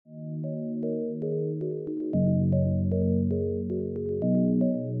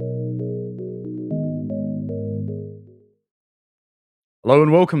Hello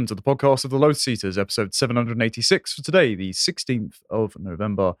and welcome to the podcast of the Lotus Eaters, episode 786 for today, the 16th of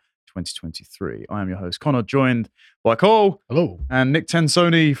November, 2023. I am your host, Connor, joined by Cole. Hello. And Nick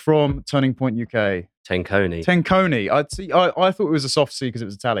Tenconi from Turning Point UK. Tenconi. I thought it was a soft C because it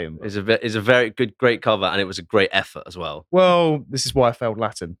was Italian. It's a very good, great cover, and it was a great effort as well. Well, this is why I failed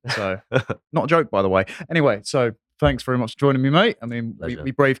Latin, so not a joke, by the way. Anyway, so thanks very much for joining me, mate. I mean,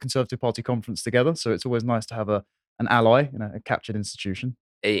 we brave Conservative Party conference together, so it's always nice to have an ally in a captured institution.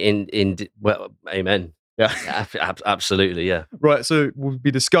 Well, amen. Yeah. Absolutely, yeah. Right, so we'll be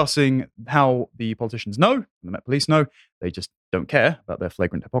discussing how the politicians know, and the Met Police know, they just don't care about their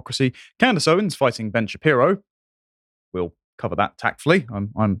flagrant hypocrisy. Candace Owens fighting Ben Shapiro. We'll cover that tactfully,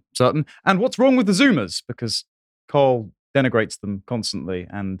 I'm certain. And what's wrong with the Zoomers? Because Carl denigrates them constantly,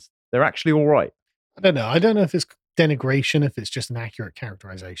 and they're actually all right. I don't know if it's denigration, if it's just an accurate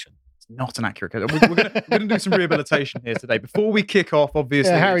characterization. Not an accurate. We're going to do some rehabilitation here today. Before we kick off,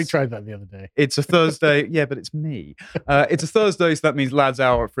 obviously. Yeah, Harry tried that the other day. It's a Thursday. Yeah, but it's me. It's a Thursday, so that means Lads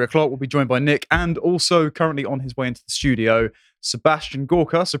Hour at 3 o'clock. We'll be joined by Nick and also currently on his way into the studio, Sebastian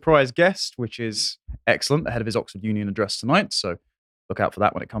Gorka, surprise guest, which is excellent, ahead of his Oxford Union address tonight. So look out for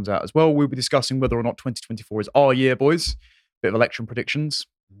that when it comes out as well. We'll be discussing whether or not 2024 is our year, boys. Bit of election predictions.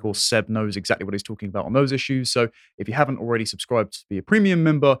 Of course, Seb knows exactly what he's talking about on those issues. So if you haven't already subscribed to be a premium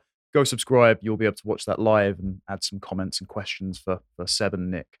member, go subscribe. You'll be able to watch that live and add some comments and questions for Seb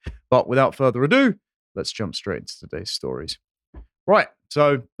and Nick. But without further ado, let's jump straight into today's stories. Right,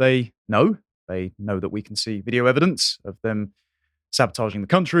 so they know that we can see video evidence of them sabotaging the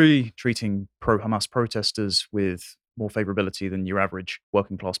country, treating pro-Hamas protesters with more favorability than your average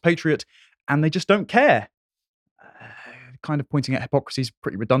working class patriot, and they just don't care. Kind of pointing at hypocrisy is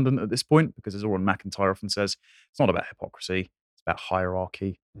pretty redundant at this point because, as Oren McIntyre often says, it's not about hypocrisy. It's about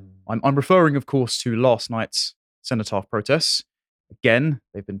hierarchy. I'm referring, of course, to last night's cenotaph protests. Again,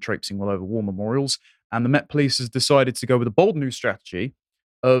 they've been traipsing all over war memorials, and the Met Police has decided to go with a bold new strategy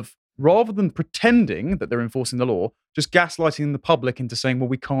of, rather than pretending that they're enforcing the law, just gaslighting the public into saying, well,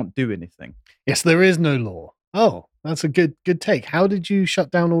 we can't do anything. Yes, there is no law. Oh, that's a good take. How did you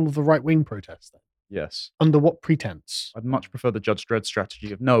shut down all of the right-wing protests then? Yes. Under what pretense? I'd much prefer the Judge Dredd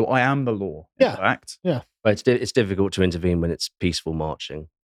strategy of, no, I am the law, in fact. Yeah. But it's difficult to intervene when it's peaceful marching,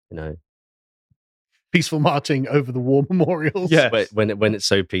 you know. Peaceful marching over the war memorials. Yeah. When it's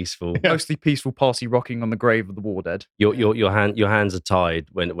so peaceful. Yeah. Mostly peaceful party rocking on the grave of the war dead. Your hands are tied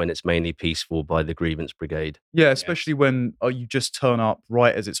when it's mainly peaceful by the grievance brigade. Yeah, especially when you just turn up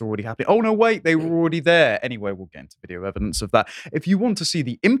right as it's already happening. Oh, no, wait, they were already there. Anyway, we'll get into video evidence of that. If you want to see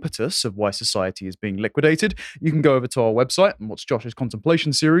the impetus of why society is being liquidated, you can go over to our website and watch Josh's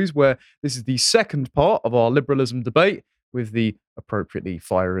Contemplation series, where this is the second part of our liberalism debate with the appropriately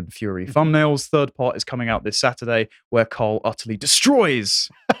fire and fury thumbnails. Third part is coming out this Saturday, where Carl utterly destroys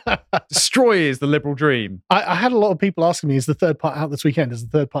the liberal dream. I had a lot of people asking me, is the third part out this weekend? Is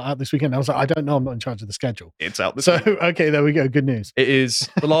the third part out this weekend? I was like, I don't know. I'm not in charge of the schedule. It's out this weekend. Okay, there we go. Good news. It is.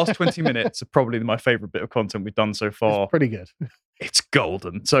 The last 20 minutes are probably my favourite bit of content we've done so far. It's pretty good. It's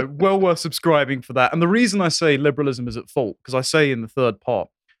golden. So well worth subscribing for that. And the reason I say liberalism is at fault, because I say in the third part,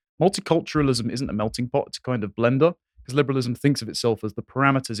 multiculturalism isn't a melting pot, it's a kind of blender. Because liberalism thinks of itself as the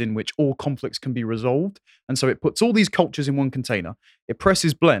parameters in which all conflicts can be resolved. And so it puts all these cultures in one container, it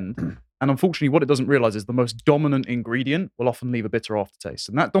presses blend, and unfortunately what it doesn't realize is the most dominant ingredient will often leave a bitter aftertaste.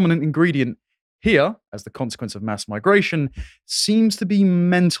 And that dominant ingredient here, as the consequence of mass migration, seems to be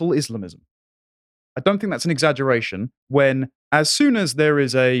mental Islamism. I don't think that's an exaggeration when, as soon as there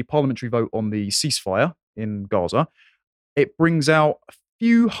is a parliamentary vote on the ceasefire in Gaza, it brings out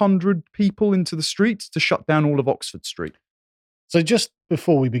few hundred people into the streets to shut down all of Oxford Street. So just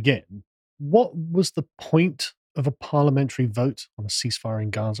before we begin, what was the point of a parliamentary vote on a ceasefire in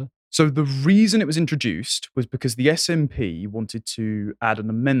Gaza? So the reason it was introduced was because the SNP wanted to add an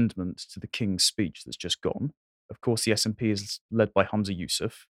amendment to the King's speech that's just gone. Of course, the SNP is led by Hamza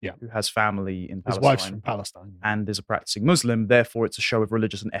Yusuf, who has family in Palestine. His wife's from Palestine. And is a practicing Muslim. Therefore, it's a show of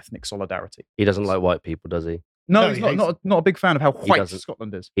religious and ethnic solidarity. He doesn't like white people, does he? No, he's not a big fan of how white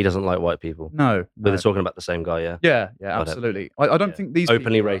Scotland is. He doesn't like white people. No. But they're talking about the same guy, yeah? Yeah, absolutely. I don't think these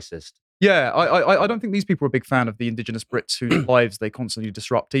openly people racist. Yeah, I don't think these people are a big fan of the indigenous Brits whose lives they constantly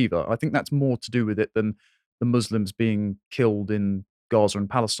disrupt either. I think that's more to do with it than the Muslims being killed in Gaza and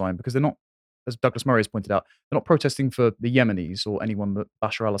Palestine, because they're not, as Douglas Murray has pointed out, they're not protesting for the Yemenis or anyone that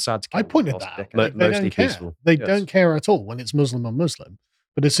Bashar al-Assad's killed. I pointed that out. But mostly peaceful. They don't care at all when it's Muslim on Muslim.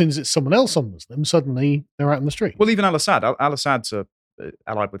 But as soon as it's someone else on Muslim, suddenly they're out in the street. Well, even al-Assad's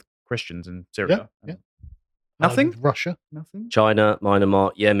allied with Christians in Syria. Yeah. Nothing? With Russia. Nothing? China,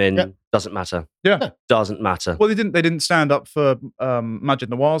 Myanmar, Yemen, Yep. doesn't matter. Yeah. Doesn't matter. Well, they didn't stand up for Majid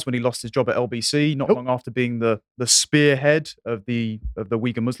Nawaz when he lost his job at LBC, not Nope. long after being the spearhead of the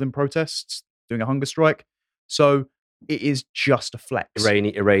Uyghur Muslim protests, doing a hunger strike. So it is just a flex.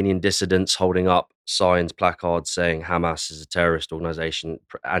 Iranian dissidents holding up signs, placards saying Hamas is a terrorist organization,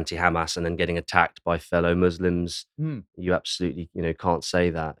 anti-Hamas, and then getting attacked by fellow Muslims. You absolutely, can't say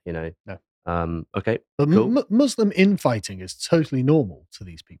that. No. Okay, But cool. Muslim infighting is totally normal to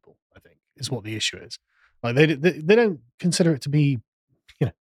these people, I think, is what the issue is. Like they don't consider it to be,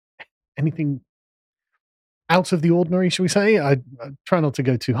 anything out of the ordinary, shall we say? I try not to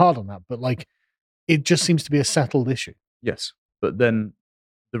go too hard on that, but like it just seems to be a settled issue. Yes, but then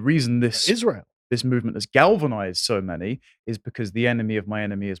the reason this movement has galvanized so many is because the enemy of my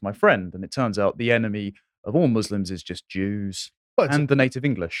enemy is my friend, and it turns out the enemy of all Muslims is just Jews and the native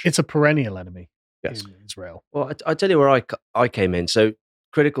English. It's a perennial enemy. Yes, in Israel. Well, I tell you where I came in. So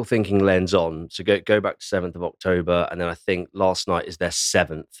critical thinking lens on. So go back to 7th of October, and then I think last night is their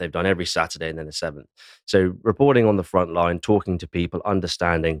 7th. They've done every Saturday and then the 7th. So reporting on the front line, talking to people,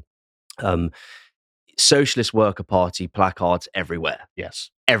 understanding. Socialist Worker Party placards everywhere.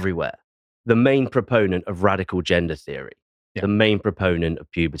 Yes. Everywhere. The main proponent of radical gender theory. Yeah. The main proponent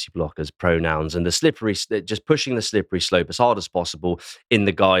of puberty blockers, pronouns, and just pushing the slippery slope as hard as possible in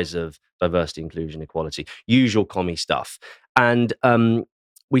the guise of diversity, inclusion, equality. Usual commie stuff. And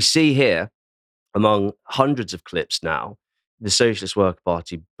we see here, among hundreds of clips now, the Socialist Worker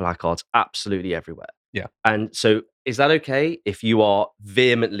Party placards absolutely everywhere. Yeah. And so is that okay if you are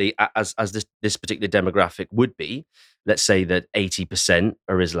vehemently, as this particular demographic would be, let's say that 80%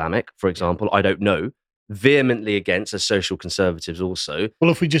 are Islamic, for example, I don't know, vehemently against as social conservatives also.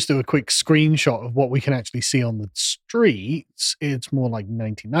 Well, if we just do a quick screenshot of what we can actually see on the streets, it's more like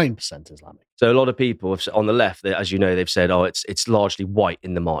 99% Islamic. So a lot of people on the left, as you know, they've said, it's largely white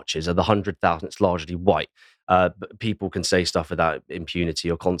in the marches. Of the 100,000, it's largely white. But people can say stuff without impunity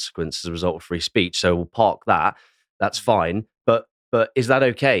or consequence as a result of free speech. So we'll park that. That's fine. But is that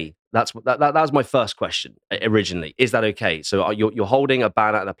okay? That was my first question originally. Is that okay? So you're holding a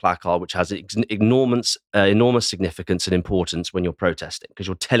banner and a placard which has enormous significance and importance when you're protesting, because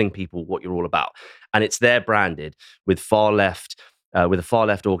you're telling people what you're all about, and it's there branded with a far left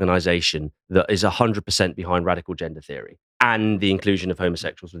organization that is 100% behind radical gender theory and the inclusion of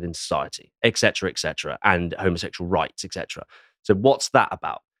homosexuals within society, et cetera, and homosexual rights, etc. So what's that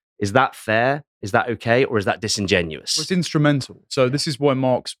about? Is that fair? Is that okay? Or is that disingenuous? Well, it's instrumental. So this is why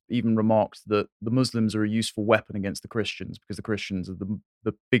Marx even remarked that the Muslims are a useful weapon against the Christians, because the Christians are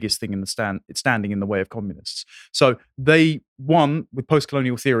the biggest thing in it's standing in the way of communists. So they, with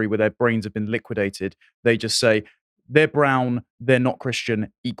post-colonial theory, where their brains have been liquidated, they just say, they're brown, they're not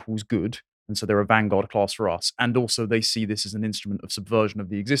Christian, equals good. And so they're a vanguard class for us. And also they see this as an instrument of subversion of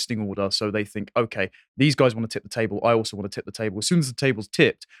the existing order. So they think, okay, these guys want to tip the table. I also want to tip the table. As soon as the table's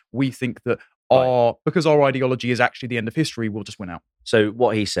tipped, we think that because our ideology is actually the end of history, we'll just win out. So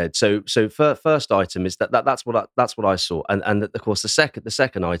what he said. So first item is that's what I saw. And of course, the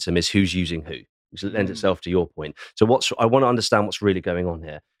second item is who's using who, which lends itself to your point. So I want to understand what's really going on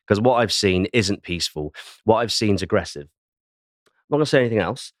here, because what I've seen isn't peaceful. What I've seen is aggressive. I'm not going to say anything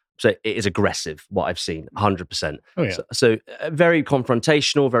else. So it is aggressive, what I've seen, 100%. Oh, yeah. So very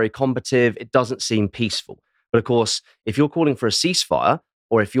confrontational, very combative. It doesn't seem peaceful. But of course, if you're calling for a ceasefire,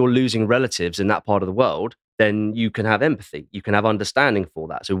 or if you're losing relatives in that part of the world, then you can have empathy. You can have understanding for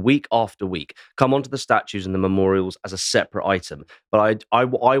that. So week after week, come onto the statues and the memorials as a separate item. But I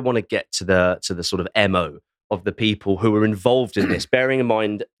want to get to the sort of MO of the people who are involved in this, bearing in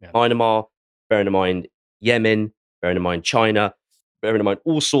mind Myanmar, bearing in mind Yemen, bearing in mind China, bearing in mind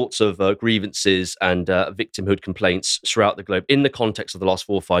all sorts of grievances and victimhood complaints throughout the globe in the context of the last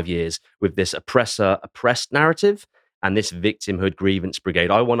 4 or 5 years with this oppressed narrative and this victimhood grievance brigade.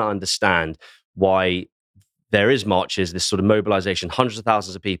 I want to understand why there is marches, this sort of mobilization, hundreds of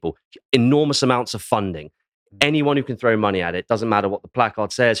thousands of people, enormous amounts of funding. Anyone who can throw money at it, doesn't matter what the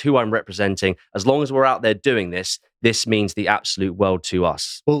placard says, who I'm representing, as long as we're out there doing this means the absolute world to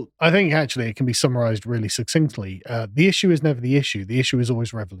us. Well, I think actually it can be summarized really succinctly. The issue is never the issue. The issue is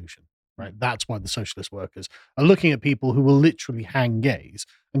always revolution, right? That's why the socialist workers are looking at people who will literally hang gays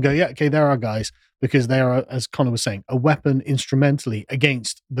and go, yeah, okay, there are guys, because they are, as Connor was saying, a weapon instrumentally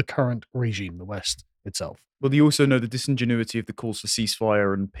against the current regime, the West itself. Well, you also know the disingenuity of the calls for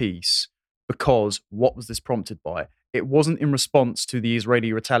ceasefire and peace, because what was this prompted by? It wasn't in response to the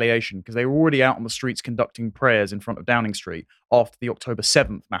Israeli retaliation, because they were already out on the streets conducting prayers in front of Downing Street after the October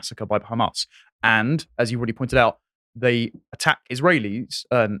 7th massacre by Hamas. And, as you already pointed out, they attack Iranians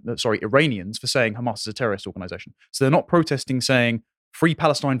for saying Hamas is a terrorist organization. So they're not protesting saying free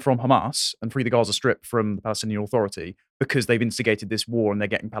Palestine from Hamas and free the Gaza Strip from the Palestinian Authority because they've instigated this war and they're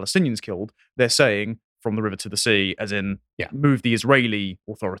getting Palestinians killed. They're saying from the river to the sea, as in move the Israeli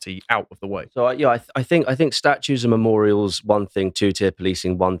Authority out of the way. So I think statues and memorials, one thing, two-tier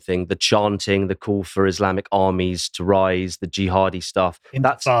policing, one thing, the chanting, the call for Islamic armies to rise, the jihadi stuff,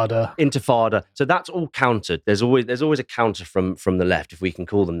 intifada. So that's all countered. There's always a counter from the left, if we can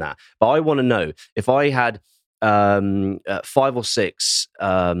call them that. But I want to know, if I had 5 or 6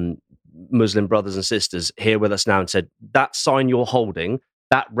 Muslim brothers and sisters here with us now and said, that sign you're holding,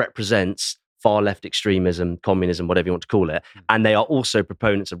 that represents far left extremism, communism, whatever you want to call it, and they are also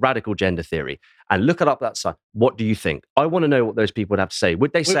proponents of radical gender theory, and look it up that side, what do you think? I want to know what those people would have to say.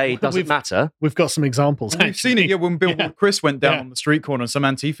 Would they say it doesn't matter? We've got some examples. We've seen it, when Chris went down on the street corner and some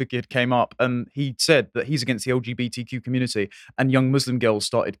Antifa kid came up and he said that he's against the LGBTQ community, and young Muslim girls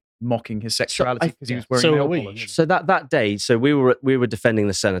started mocking his sexuality because he was wearing nail polish. So that day, so we were defending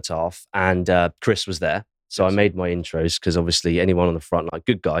the cenotaph, and Chris was there. So I made my intros because obviously anyone on the front, like,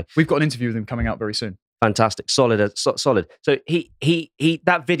 good guy. We've got an interview with him coming out very soon. Fantastic, solid. So he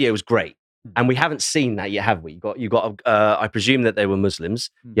that video was great, and we haven't seen that yet, have we? You got. I presume that they were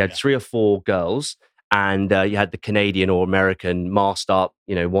Muslims. You had 3 or 4 girls, and you had the Canadian or American masked up,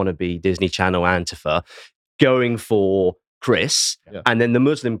 wannabe Disney Channel Antifa, going for Chris, and then the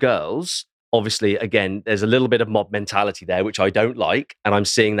Muslim girls. Obviously, again, there's a little bit of mob mentality there, which I don't like. And I'm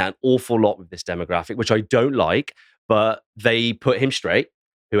seeing that an awful lot with this demographic, which I don't like. But they put him straight,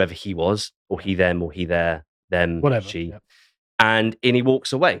 whoever he was, or he, them, or he, there, them, whatever, she. And he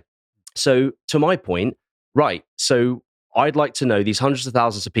walks away. So to my point, right. So I'd like to know, these hundreds of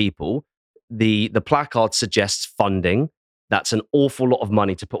thousands of people, the placard suggests funding. That's an awful lot of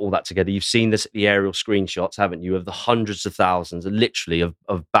money to put all that together. You've seen this at the aerial screenshots, haven't you, of the hundreds of thousands, literally, of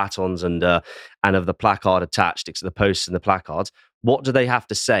batons and of the placard attached to the posts and the placards. What do they have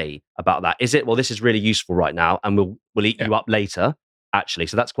to say about that? Is it, well, this is really useful right now, and we'll eat you up later, actually?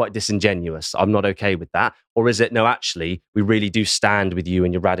 So that's quite disingenuous. I'm not okay with that. Or is it, no, actually, we really do stand with you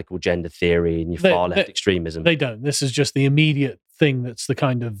and your radical gender theory and your far left extremism? They don't. This is just the immediate thing that's the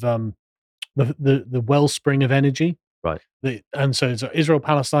kind of the wellspring of energy. Right. And so it's Israel,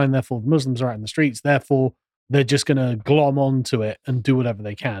 Palestine, therefore the Muslims are out in the streets, therefore they're just going to glom onto it and do whatever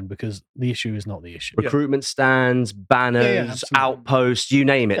they can because the issue is not the issue. Recruitment stands, banners, outposts, you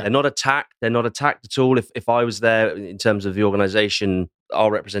name it. They're not attacked. They're not attacked at all. If I was there in terms of the organization,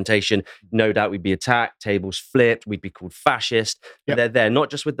 our representation, no doubt we'd be attacked, tables flipped, we'd be called fascist. But they're there, not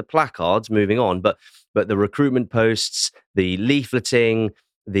just with the placards moving on, but the recruitment posts, the leafleting,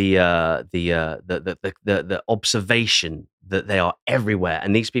 the observation that they are everywhere,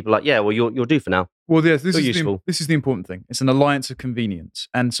 and these people are like, well, you'll do for now. Well, yes, this is the important thing. It's an alliance of convenience,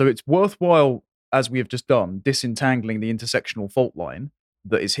 and so it's worthwhile, as we have just done, disentangling the intersectional fault line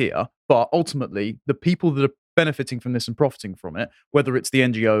that is here. But ultimately, the people that are benefiting from this and profiting from it, whether it's the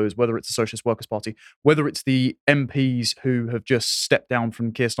NGOs, whether it's the Socialist Workers' Party, whether it's the MPs who have just stepped down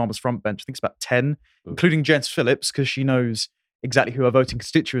from Keir Starmer's front bench, I think it's about 10, including Jess Phillips, because she knows exactly who her voting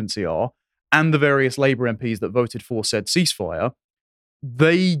constituency are, and the various Labour MPs that voted for said ceasefire,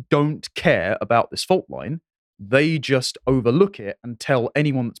 they don't care about this fault line. They just overlook it and tell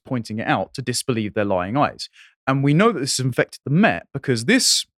anyone that's pointing it out to disbelieve their lying eyes. And we know that this has infected the Met because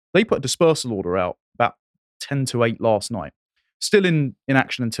they put a dispersal order out about 10 to 8 last night, still in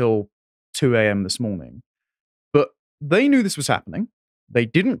action until 2 a.m. this morning. But they knew this was happening. They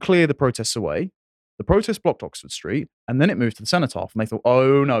didn't clear the protests away. The protest blocked Oxford Street, and then it moved to the Cenotaph, and they thought,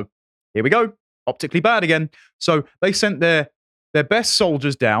 oh no, here we go, optically bad again. So they sent their best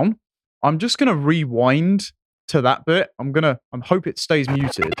soldiers down. I'm just going to rewind to that bit. I hope it stays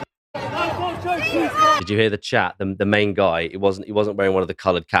muted. Did you hear the chat? The main guy, he wasn't wearing one of the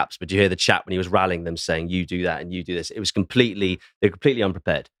coloured caps, but did you hear the chat when he was rallying them saying, you do that and you do this? It was they're completely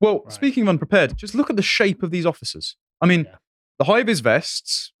unprepared. Well, Speaking of unprepared, just look at the shape of these officers. I mean, the high-vis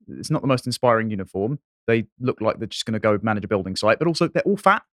vests, it's not the most inspiring uniform. They look like they're just going to go manage a building site, but also they're all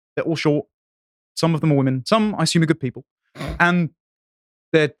fat, they're all short. Some of them are women, some, I assume, are good people. And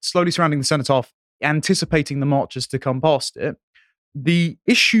they're slowly surrounding the Cenotaph, anticipating the marchers to come past it. The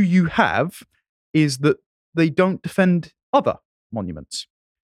issue you have is that they don't defend other monuments.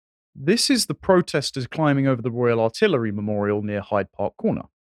 This is the protesters climbing over the Royal Artillery Memorial near Hyde Park Corner.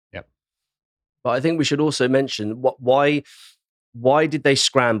 Yep. But I think we should also mention why did they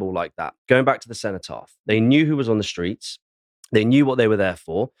scramble like that? Going back to the Cenotaph, they knew who was on the streets. They knew what they were there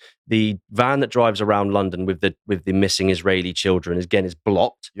for. The van that drives around London with the missing Israeli children again is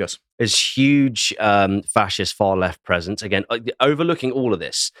blocked. Yes. There's huge fascist far left presence. Again, overlooking all of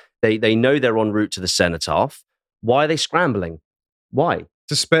this, they know they're en route to the cenotaph. Why are they scrambling? Why?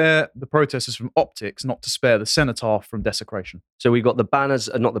 To spare the protesters from optics, not to spare the cenotaph from desecration. So we've got the banners,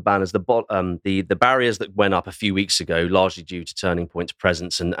 not the banners, the barriers that went up a few weeks ago, largely due to Turning Point's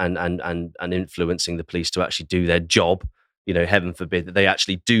presence and influencing the police to actually do their job. You know, heaven forbid that they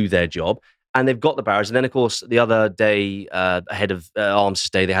actually do their job. And they've got the barriers. And then, of course, the other day, ahead of Armistice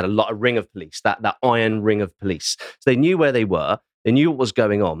Day, they had a ring of police, that iron ring of police. So they knew where they were. They knew what was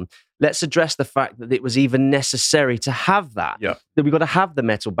going on. Let's address the fact that it was even necessary to have that. Yeah. That we've got to have the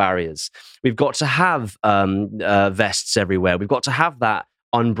metal barriers. We've got to have vests everywhere. We've got to have that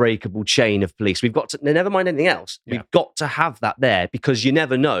unbreakable chain of police. We've got to, never mind anything else. Yeah. We've got to have that there because you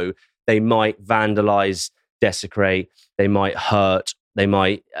never know. They might vandalize, desecrate, they might hurt, they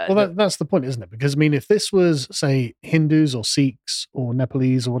might... Well, that's the point, isn't it? Because, I mean, if this was, say, Hindus or Sikhs or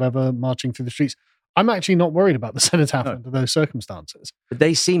Nepalese or whatever marching through the streets, I'm actually not worried about the cenotaph under those circumstances. But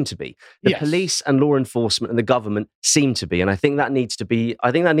they seem to be. The Yes. police and law enforcement and the government seem to be. And I think that needs to be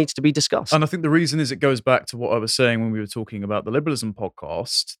discussed. And I think the reason is it goes back to what I was saying when we were talking about the Liberalism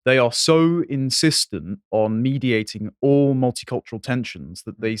podcast. They are so insistent on mediating all multicultural tensions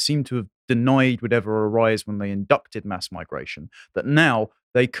that they seem to have denied would ever arise when they inducted mass migration, that now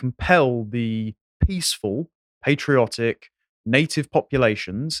they compel the peaceful, patriotic, native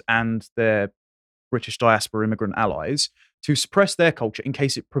populations and their British diaspora immigrant allies to suppress their culture in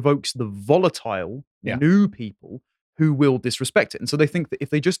case it provokes the volatile new people who will disrespect it. And so they think that if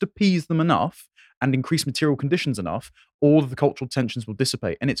they just appease them enough and increase material conditions enough, all of the cultural tensions will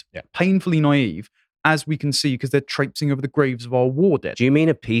dissipate. And it's painfully naive, as we can see, because they're traipsing over the graves of our war dead. Do you mean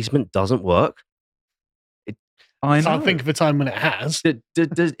appeasement doesn't work? I can't think of a time when it has.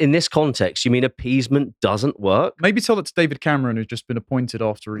 In this context, you mean appeasement doesn't work? Maybe tell it to David Cameron, who's just been appointed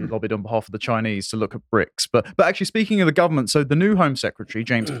after he lobbied on behalf of the Chinese to look at BRICS. But actually, speaking of the government, so the new Home Secretary,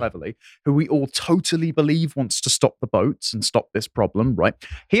 James Cleverly, who we all totally believe wants to stop the boats and stop this problem, right?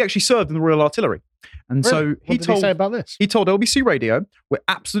 He actually served in the Royal Artillery. And Really? so What did he say about this? He told LBC Radio, we're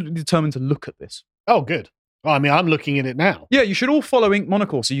absolutely determined to look at this. Oh, good. Well, I mean, I'm looking at it now. Yeah, you should all follow Ink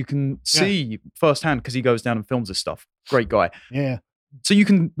Monocle so you can see firsthand, because he goes down and films this stuff. Great guy. Yeah. So you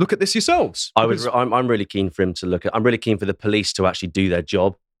can look at this yourselves. I'm really keen for him to look at. I'm really keen for the police to actually do their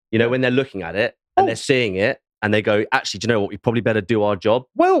job. You know, when they're looking at it and they're seeing it and they go, actually, do you know what? We probably better do our job.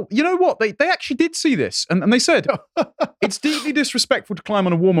 Well, you know what? They actually did see this, and they said it's deeply disrespectful to climb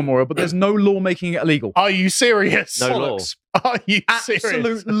on a war memorial, but there's no law making it illegal. Are you serious? No law. Are you serious?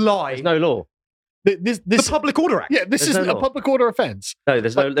 Absolute lie. There's no law. The Public Order Act. Yeah, this is no a law. public order offence. No,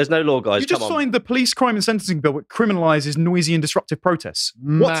 there's no law, guys. You just Come on. signed the Police Crime and Sentencing Bill, which criminalises noisy and disruptive protests.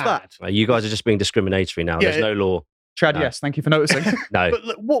 What's that? You guys are just being discriminatory now. Yeah, There's no law. Chad, No. yes, thank you for noticing. No. But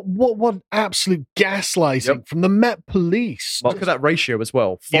look, what absolute gaslighting from the Met Police. Look at that ratio as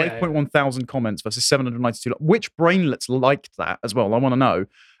well. Yeah. 5.1 thousand comments versus 792. Which brainlets liked that as well? I want to know.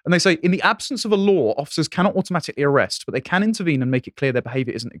 And they say, in the absence of a law, officers cannot automatically arrest, but they can intervene and make it clear their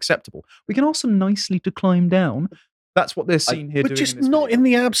behaviour isn't acceptable. We can ask them nicely to climb down. That's what they're seen here But doing. just in this not video. in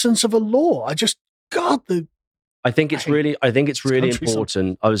the absence of a law. I think it's really country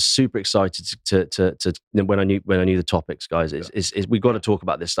important. I was super excited to when I knew the topics, guys. Is we've got to talk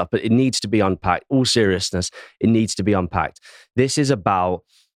about this stuff, but it needs to be unpacked. All seriousness, it needs to be unpacked. This is about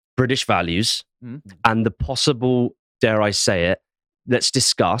British values and the possible, dare I say it, let's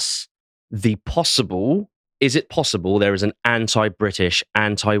discuss the possible. Is it possible there is an anti-British,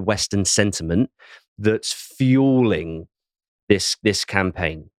 anti-Western sentiment that's fueling this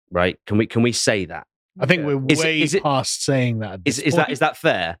campaign? Right? Can we say that? I think we're way is it- past saying that. At this Is point. that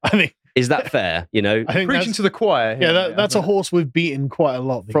fair? I think Is that fair? You know, I think Preaching that's, to the choir. yeah, Here, that's a horse we've beaten quite a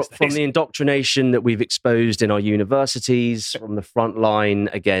lot these from days. the indoctrination that we've exposed in our universities, from the front line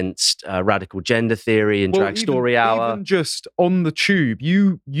against radical gender theory and drag story hour. Even just on the tube,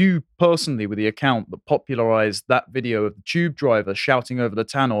 you personally were the account that popularised that video of the tube driver shouting over the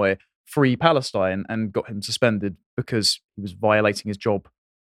tannoy, "Free Palestine," and got him suspended because he was violating his job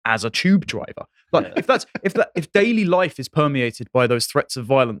as a tube driver. Like, if daily life is permeated by those threats of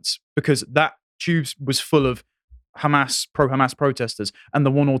violence, because that tube was full of pro-Hamas protesters, and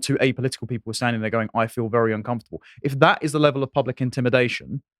the one or two apolitical people were standing there going, "I feel very uncomfortable." If that is the level of public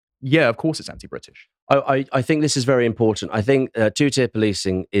intimidation, yeah, of course it's anti-British. I think this is very important. I think two-tier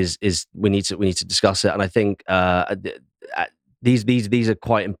policing is we need to discuss it, and I think these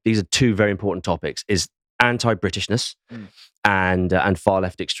are two very important topics. Is anti-Britishness and far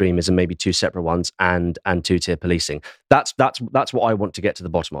left extremism, maybe two separate ones, and two-tier policing. That's what I want to get to the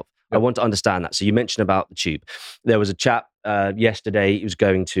bottom of. I want to understand that. So you mentioned about the tube. There was a chap yesterday. He was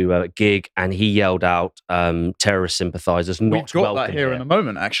going to a gig and he yelled out, "Terrorist sympathisers not We've got welcome that here in a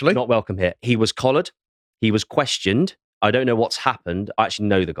moment, actually. Not welcome here." He was collared. He was questioned. I don't know what's happened. I actually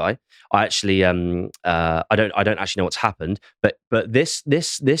know the guy. I actually I don't actually know what's happened. But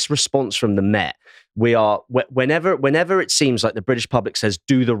this response from the Met, we are whenever it seems like the British public says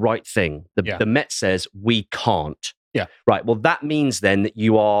do the right thing, the Met says we can't. Yeah. Right. Well, that means then that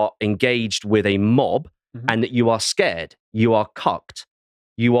you are engaged with a mob and that you are scared. You are cucked.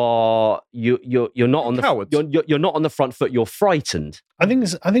 You're not on the you're not on the front foot. You're frightened. I think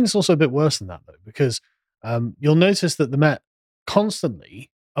it's also a bit worse than that though, because you'll notice that the Met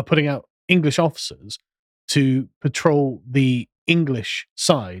constantly are putting out English officers to patrol the English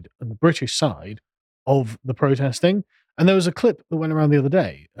side and the British side of the protesting. And there was a clip that went around the other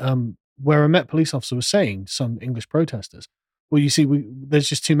day where a Met police officer was saying to some English protesters, "Well, you see, there's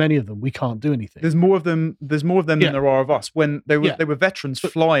just too many of them. We can't do anything." There's more of them. There's more of them than there are of us. When they were veterans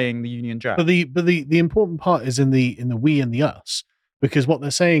flying the Union Jack. But the important part is in the we and the us, because what they're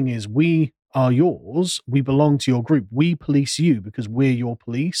saying is we are yours. We belong to your group. We police you because we're your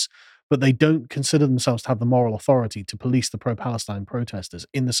police. But they don't consider themselves to have the moral authority to police the pro-Palestine protesters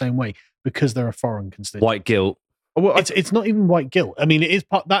in the same way because they're a foreign constituent. White guilt. Well, it's not even white guilt. I mean,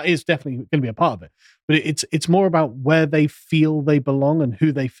 that is definitely going to be a part of it, but it's more about where they feel they belong and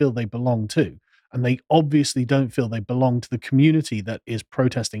who they feel they belong to, and they obviously don't feel they belong to the community that is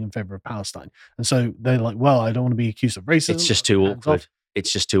protesting in favor of Palestine, and so they're like, "Well, I don't want to be accused of racism." It's just too awkward.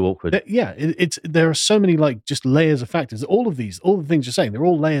 It's just too awkward. There are so many just layers of factors. All the things you're saying, they're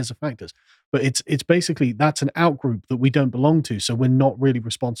all layers of factors. But it's basically that's an outgroup that we don't belong to, so we're not really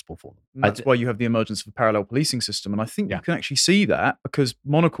responsible for them. And that's why you have the emergence of a parallel policing system. And I think you can actually see that because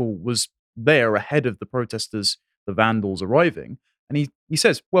Monocle was there ahead of the protesters, the vandals arriving. And he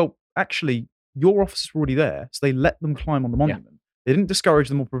says, well, actually, your officers were already there, so they let them climb on the monument. Yeah. They didn't discourage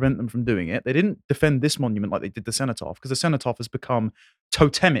them or prevent them from doing it. They didn't defend this monument like they did the cenotaph, because the cenotaph has become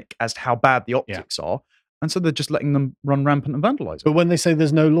totemic as to how bad the optics are. And so they're just letting them run rampant and vandalize it. But when they say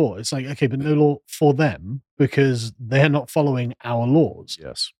there's no law, it's like, okay, but no law for them because they're not following our laws.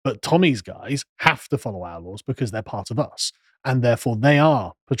 Yes. But Tommy's guys have to follow our laws because they're part of us. And therefore they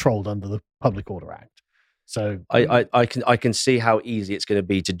are patrolled under the Public Order Act. So I can see how easy it's going to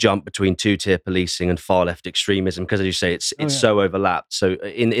be to jump between two-tier policing and far left extremism because, as you say, it's so overlapped. So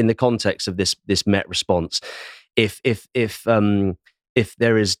in the context of this Met response, if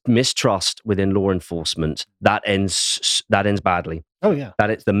there is mistrust within law enforcement, that ends badly. Oh yeah,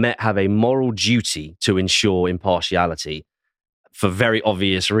 the Met have a moral duty to ensure impartiality for very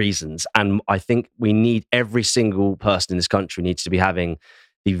obvious reasons, and I think we need every single person in this country needs to be having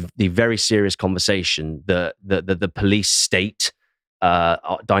the very serious conversation that the police state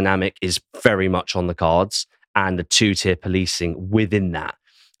dynamic is very much on the cards, and the two-tier policing within that,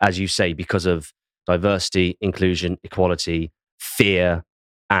 as you say, because of diversity, inclusion, equality, fear,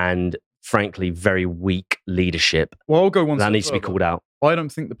 and frankly, very weak leadership. Well, I'll go one step that needs to be called out. I don't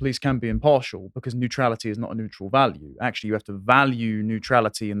think the police can be impartial because neutrality is not a neutral value. Actually, you have to value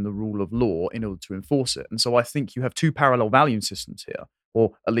neutrality in the rule of law in order to enforce it. And so I think you have two parallel value systems here,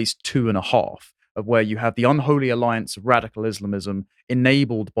 or at least two and a half, of where you have the unholy alliance of radical Islamism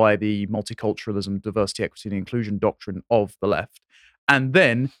enabled by the multiculturalism, diversity, equity, and inclusion doctrine of the left. And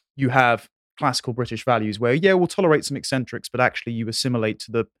then you have classical British values where, we'll tolerate some eccentrics, but actually you assimilate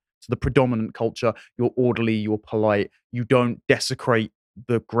to the predominant culture. You're orderly, you're polite, you don't desecrate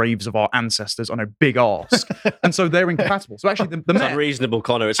the graves of our ancestors on a big arse. And so they're incompatible. So actually the It's unreasonable,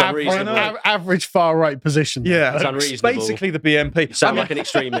 Connor. It's unreasonable. Average far-right position. Yeah. It's unreasonable. Basically the BNP. You sound like an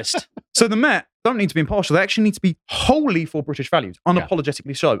extremist. So the Met don't need to be impartial. They actually need to be wholly for British values,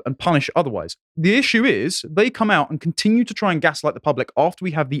 unapologetically so, and punish otherwise. The issue is they come out and continue to try and gaslight the public after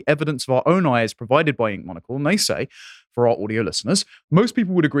we have the evidence of our own eyes provided by Ink Monocle, and they say, for our audio listeners, most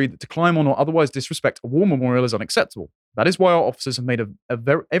people would agree that to climb on or otherwise disrespect a war memorial is unacceptable. That is why our officers have made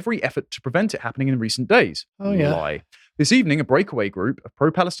every effort to prevent it happening in recent days. Oh, yeah. Lie. This evening, a breakaway group of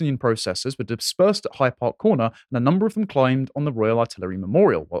pro-Palestinian protesters were dispersed at Hyde Park Corner, and a number of them climbed on the Royal Artillery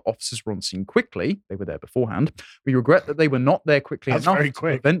Memorial. While officers were on scene quickly, they were there beforehand, we regret that they were not there quickly enough to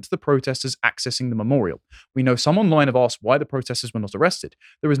prevent the protesters accessing the memorial. We know some online have asked why the protesters were not arrested.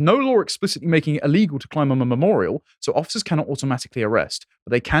 There is no law explicitly making it illegal to climb on a memorial, so officers cannot automatically arrest,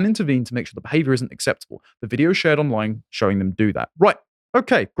 but they can intervene to make sure the behavior isn't acceptable. The video shared online showing them do that. Right.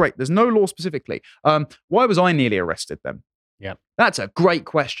 Okay, great. There's no law specifically. Why was I nearly arrested then? Yeah. That's a great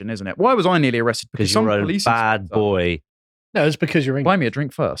question, isn't it? Why was I nearly arrested? Because you're a bad boy. No, it's because you're English. Buy me a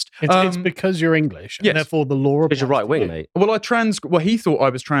drink first. It's because you're English, and yes. therefore the law Because you're applies right to wing, you. mate. Well, he thought I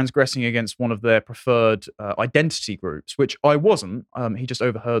was transgressing against one of their preferred identity groups, which I wasn't. He just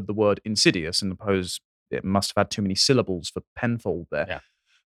overheard the word insidious and supposed it must have had too many syllables for Penfold there. Yeah.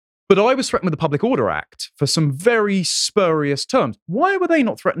 But I was threatened with the Public Order Act for some very spurious terms. Why were they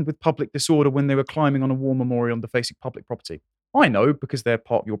not threatened with public disorder when they were climbing on a war memorial and defacing public property? I know, because they're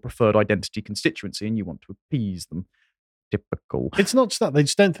part of your preferred identity constituency and you want to appease them. Typical. It's not just that. They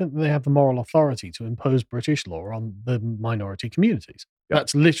just don't think they have the moral authority to impose British law on the minority communities. Yeah.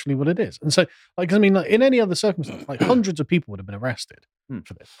 That's literally what it is. And so, like in any other circumstance, like hundreds of people would have been arrested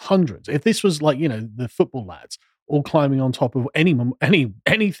for this. Hundreds. If this was like, the football lads all climbing on top of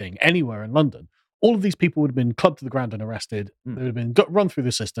anything, anywhere in London, all of these people would have been clubbed to the ground and arrested. They would have been run through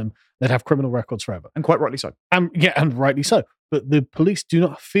the system. They'd have criminal records forever. And quite rightly so. And rightly so. But the police do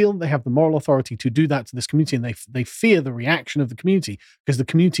not feel they have the moral authority to do that to this community, and they fear the reaction of the community because the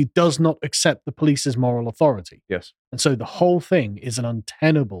community does not accept the police's moral authority. Yes. And so the whole thing is an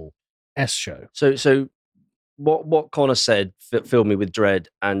untenable S show. So what Connor said filled me with dread,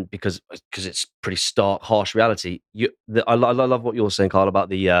 and because it's pretty stark, harsh reality. I love what you're saying, Carl, about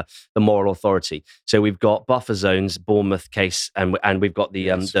the moral authority. So we've got buffer zones, Bournemouth case, and we've got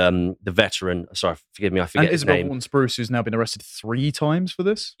the veteran. Sorry, forgive me, I forget his Isabel name. Vaughan Spruce, who's now been arrested 3 times for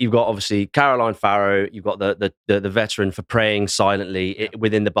this. You've got obviously Caroline Farrow. You've got the veteran for praying silently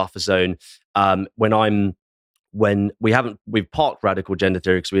within the buffer zone. We've parked radical gender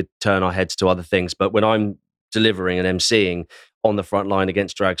theory because we turn our heads to other things, but when I'm delivering and emceeing on the front line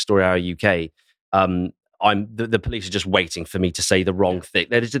against Drag Story Hour UK, the police are just waiting for me to say the wrong thing.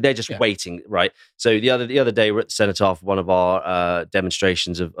 They're just waiting, right? So the other day we're at the Cenotaph for one of our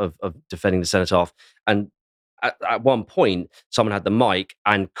demonstrations of defending the Cenotaph, and at one point someone had the mic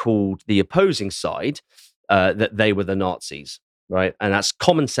and called the opposing side that they were the Nazis, right? And that's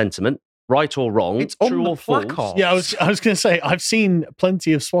common sentiment. Right or wrong, it's true or false. Yeah, I was going to say I've seen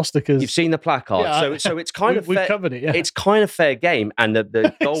plenty of swastikas. You've seen the placard, so it's kind of we've covered it. Yeah, it's kind of fair game. And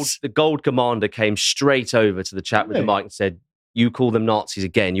the gold commander came straight over to the chat with the mic and said, "You call them Nazis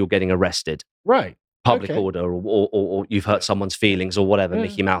again, you're getting arrested." Right, public order, or you've hurt someone's feelings, or whatever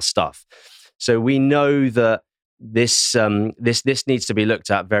Mickey Mouse stuff. So we know that this needs to be looked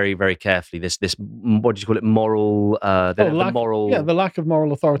at very, very carefully. This what do you call it? Moral, the lack of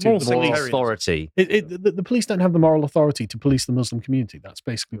moral authority. Moral authority. The police don't have the moral authority to police the Muslim community. That's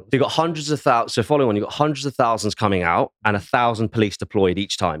basically what you've got hundreds of thousands. So following on, you've got hundreds of thousands coming out and 1,000 police deployed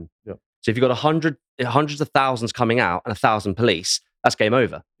each time. Yeah. So if you've got hundreds of thousands coming out and 1,000 police, that's game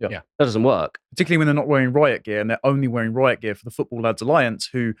over. Yeah. That doesn't work. Particularly when they're not wearing riot gear, and they're only wearing riot gear for the Football Lads Alliance,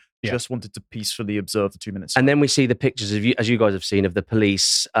 who just wanted to peacefully observe the 2 minutes. And then we see the pictures of as you guys have seen, of the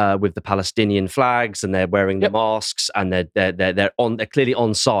police with the Palestinian flags, and they're wearing the masks, and they're clearly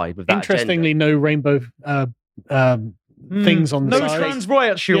on side with that. Interestingly, no rainbow things on the side. No trans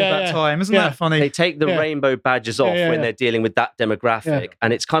riot shield that time. Isn't that funny? They take the rainbow badges off when they're dealing with that demographic.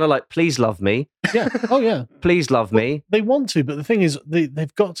 And it's kind of like, please love me. Yeah. Oh, yeah. Please love me. They want to, but the thing is,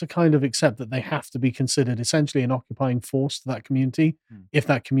 they've got to kind of accept that they have to be considered essentially an occupying force to that community if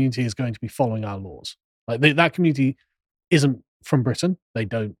that community is going to be following our laws. Like that community isn't from Britain. They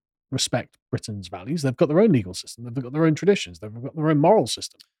don't respect Britain's values. They've got their own legal system. They've got their own traditions. They've got their own moral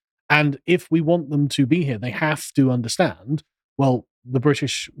system. And if we want them to be here, they have to understand, well, the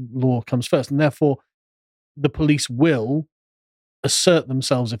British law comes first. And therefore, the police will assert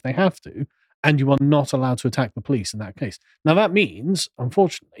themselves if they have to. And you are not allowed to attack the police in that case. Now, that means,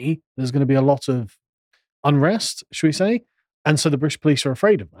 unfortunately, there's going to be a lot of unrest, should we say? And so the British police are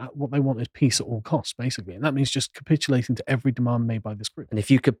afraid of that. What they want is peace at all costs, basically. And that means just capitulating to every demand made by this group. And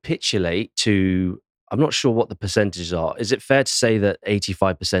if you capitulate to... I'm not sure what the percentages are. Is it fair to say that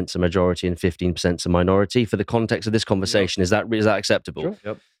 85% is a majority and 15% is a minority? For the context of this conversation, is that acceptable? Sure.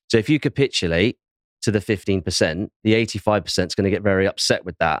 Yep. So if you capitulate to the 15%, the 85% is going to get very upset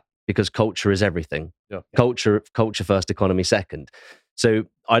with that, because culture is everything. Yeah. Culture first, economy second. So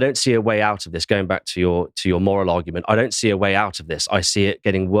I don't see a way out of this. Going back to your moral argument, I don't see a way out of this. I see it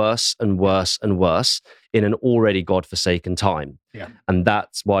getting worse and worse and worse in an already godforsaken time. Yeah. And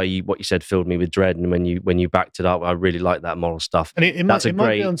that's why what you said filled me with dread. And when you backed it up, I really like that moral stuff. And it might be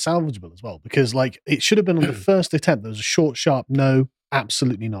unsalvageable as well, because it should have been on the first attempt. There was a short, sharp no,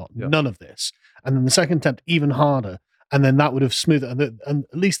 absolutely not, none of this. And then the second attempt, even harder. And then that would have smoothed it. And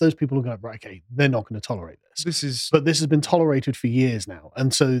at least those people will go, right, okay, they're not going to tolerate this. But this has been tolerated for years now.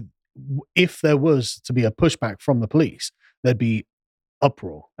 And so if there was to be a pushback from the police, there'd be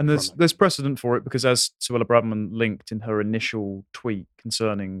uproar. And from it. there's precedent for it because, as Suella Braverman linked in her initial tweet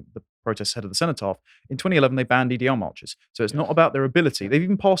concerning the protests ahead of the Cenotaph, in 2011 they banned EDR marches. So it's not about their ability. They've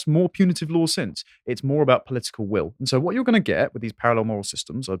even passed more punitive laws since. It's more about political will. And so what you're going to get with these parallel moral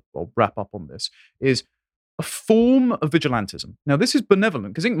systems, I'll wrap up on this, is a form of vigilantism. Now, this is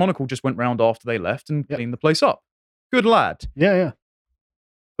benevolent because Ink Monocle just went round after they left and cleaned the place up. Good lad. Yeah.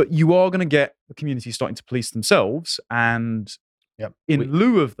 But you are going to get the community starting to police themselves, and in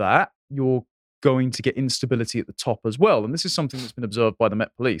lieu of that, you're going to get instability at the top as well. And this is something that's been observed by the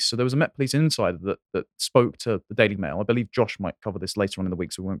Met Police. So there was a Met Police insider that spoke to the Daily Mail. I believe Josh might cover this later on in the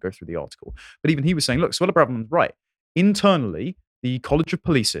week, so we won't go through the article. But even he was saying, look, Suella Braverman's right. Internally, the College of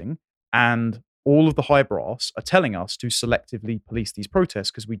Policing and all of the high brass are telling us to selectively police these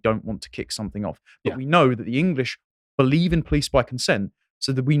protests because we don't want to kick something off. But we know that the English believe in police by consent,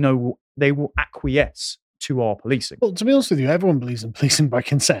 so that we know they will acquiesce to our policing. Well, to be honest with you, everyone believes in policing by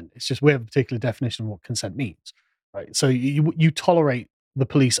consent. It's just we have a particular definition of what consent means, right? So you tolerate the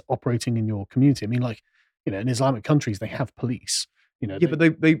police operating in your community. I mean, like, in Islamic countries, they have police. But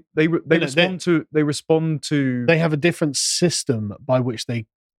they respond to. They have a different system by which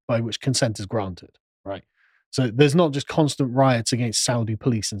consent is granted, right? So there's not just constant riots against Saudi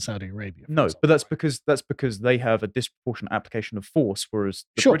police in Saudi Arabia. No, but that's because they have a disproportionate application of force, whereas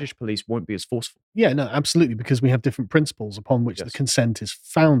the British police won't be as forceful. Yeah, no, absolutely, because we have different principles upon which the consent is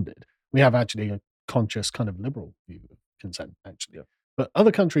founded. We have actually a conscious kind of liberal view of consent, actually. Yeah. But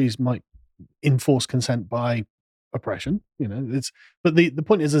other countries might enforce consent by oppression. But the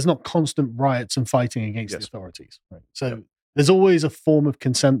point is, there's not constant riots and fighting against the authorities. Right? So there's always a form of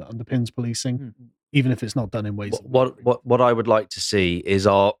consent that underpins policing. Even if it's not done in ways. What I would like to see is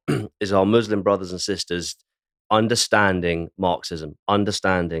our Muslim brothers and sisters understanding Marxism,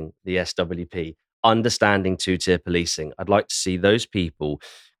 understanding the SWP, understanding two-tier policing. I'd like to see those people,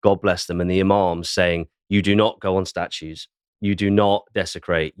 God bless them, and the imams saying, you do not go on statues, you do not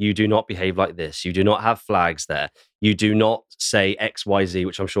desecrate, you do not behave like this, you do not have flags there, you do not say XYZ,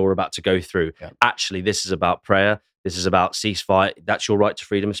 which I'm sure we're about to go through. Yeah. Actually, this is about prayer, this is about ceasefire, that's your right to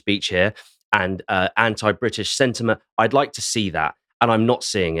freedom of speech here. And anti-British sentiment. I'd like to see that, and I'm not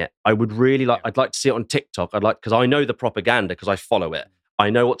seeing it. I would really like. I'd like to see it on TikTok. Because I know the propaganda because I follow it. I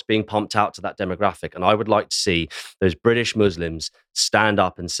know what's being pumped out to that demographic, and I would like to see those British Muslims stand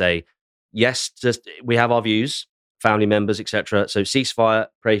up and say, "Yes, just we have our views, family members, etc. So ceasefire,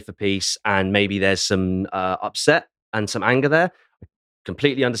 pray for peace, and maybe there's some upset and some anger there. I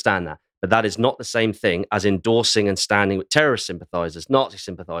completely understand that." But that is not the same thing as endorsing and standing with terrorist sympathizers, Nazi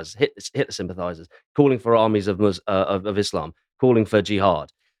sympathizers, Hitler sympathizers, calling for armies of Islam, calling for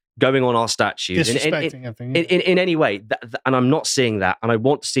jihad, going on our statues in any way. And I'm not seeing that. And I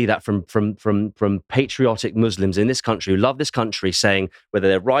want to see that from patriotic Muslims in this country who love this country, saying whether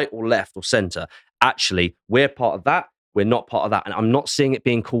they're right or left or center, actually, we're part of that. We're not part of that. And I'm not seeing it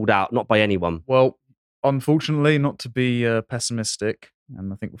being called out, not by anyone. Well, unfortunately, not to be pessimistic,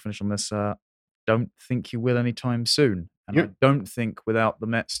 and I think we'll finish on this, don't think you will anytime soon. And I don't think without the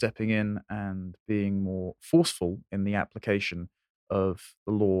Met stepping in and being more forceful in the application of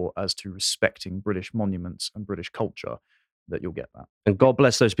the law as to respecting British monuments and British culture, that you'll get that. And God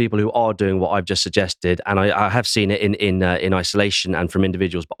bless those people who are doing what I've just suggested. And I have seen it in isolation and from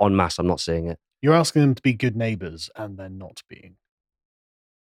individuals, but en masse, I'm not seeing it. You're asking them to be good neighbours and they're not being.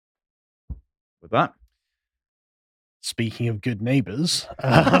 With that. Speaking of good neighbours,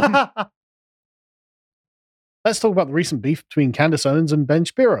 let's talk about the recent beef between Candace Owens and Ben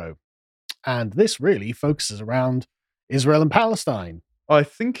Shapiro. And this really focuses around Israel and Palestine. I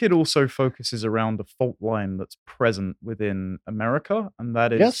think it also focuses around a fault line that's present within America, and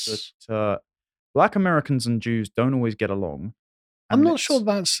that is that Black Americans and Jews don't always get along. I'm not sure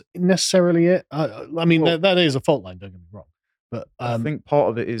that's necessarily it. I mean, that is a fault line, don't get me wrong. But I think part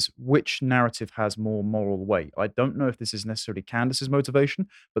of it is which narrative has more moral weight. I don't know if this is necessarily Candace's motivation,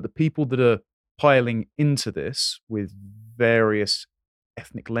 but the people that are piling into this with various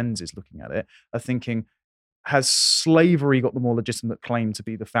ethnic lenses looking at it are thinking, has slavery got the more legitimate claim to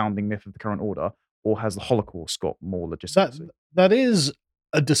be the founding myth of the current order, or has the Holocaust got more legitimacy? That is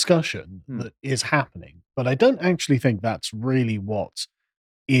a discussion that is happening, but I don't actually think that's really what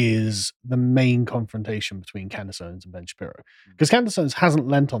is the main confrontation between Candace Owens and Ben Shapiro. Because Candace Owens hasn't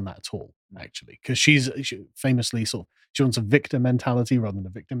lent on that at all, actually, because she famously she wants a victor mentality rather than a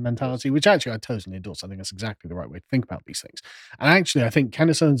victim mentality, which actually I totally endorse. I think that's exactly the right way to think about these things. And actually, I think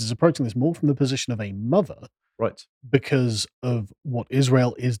Candace Owens is approaching this more from the position of a mother, right? Because of what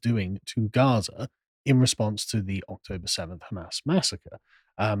Israel is doing to Gaza in response to the October 7th Hamas massacre.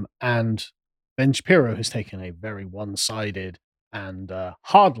 And Ben Shapiro has taken a very one-sided and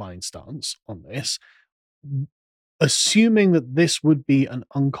hardline stance on this, assuming that this would be an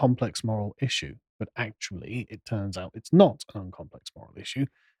uncomplex moral issue. But actually, it turns out it's not an uncomplex moral issue.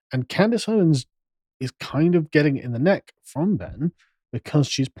 And Candace Owens is kind of getting it in the neck from Ben because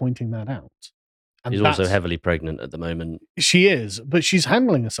she's pointing that out. And She's also heavily pregnant at the moment. She is, but she's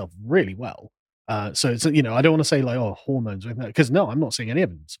handling herself really well. So it's, I don't want to say like, oh, hormones, because no, I'm not seeing any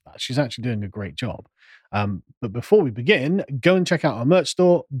evidence of that. She's actually doing a great job. But before we begin, go and check out our merch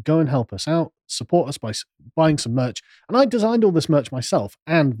store. Go and help us out. Support us by buying some merch. And I designed all this merch myself,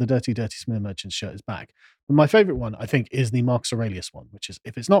 and the Dirty Dirty Smear merchant shirt is back. But my favorite one, I think, is the Marcus Aurelius one, which is,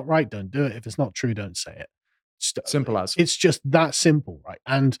 if it's not right, don't do it. If it's not true, don't say it. Simple as. It's just that simple, right?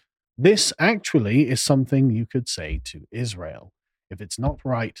 And this actually is something you could say to Israel. If it's not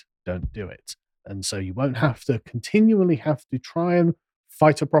right, don't do it. And so you won't have to continually have to try and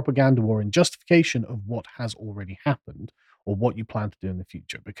fight a propaganda war in justification of what has already happened or what you plan to do in the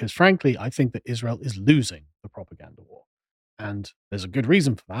future. Because frankly, I think that Israel is losing the propaganda war. And there's a good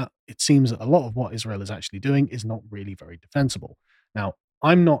reason for that. It seems that a lot of what Israel is actually doing is not really very defensible. Now,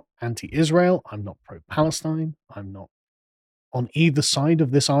 I'm not anti-Israel. I'm not pro-Palestine. I'm not on either side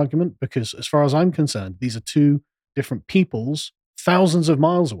of this argument, because as far as I'm concerned, these are two different peoples thousands of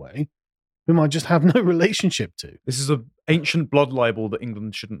miles away whom I just have no relationship to. This is an ancient blood libel that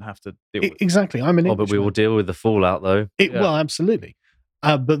England shouldn't have to deal with. Exactly. I'm an Englishman. But we will deal with the fallout, though. Well, absolutely.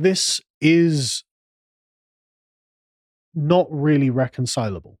 But this is not really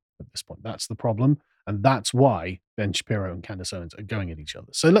reconcilable at this point. That's the problem. And that's why Ben Shapiro and Candace Owens are going at each other.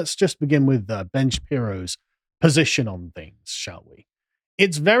 So let's just begin with Ben Shapiro's position on things, shall we?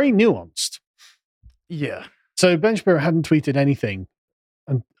 It's very nuanced. Yeah. So Ben Shapiro hadn't tweeted anything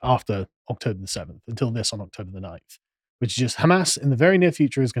after October the 7th, until this on October the 9th, which is just Hamas in the very near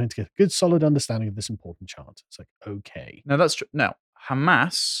future is going to get a good solid understanding of this important chart. It's like, okay. Now that's true. Now,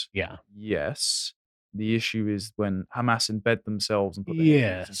 Hamas, yeah, yes. The issue is when Hamas embed themselves and put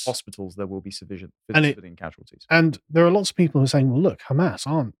their hands in hospitals, there will be civilian casualties. And there are lots of people who are saying, well, look,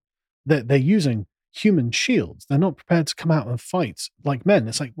 Hamas they're using human shields. They're not prepared to come out and fight like men.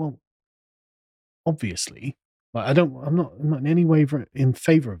 It's like, well, obviously, like, I'm not in any way in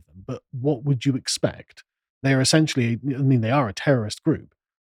favor of them, but what would you expect? They are essentially, they are a terrorist group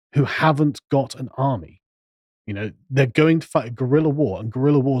who haven't got an army. They're going to fight a guerrilla war, and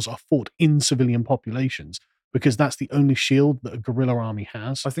guerrilla wars are fought in civilian populations because that's the only shield that a guerrilla army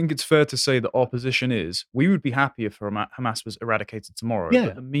has. I think it's fair to say that our position is we would be happy if Hamas was eradicated tomorrow,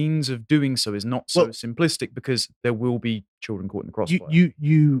 but the means of doing so is not so simplistic, because there will be children caught in the crossfire.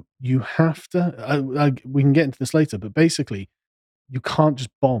 You have to, we can get into this later, but basically you can't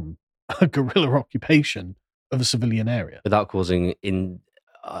just bomb a guerrilla occupation of a civilian area without causing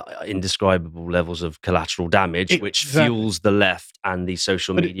indescribable levels of collateral damage, which fuels the left and the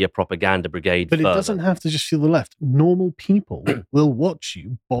social media propaganda brigade. But further. It doesn't have to just fuel the left. Normal people will watch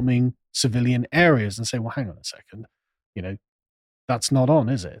you bombing civilian areas and say, well, hang on a second, that's not on,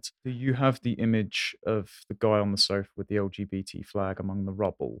 is it? Do you have the image of the guy on the sofa with the LGBT flag among the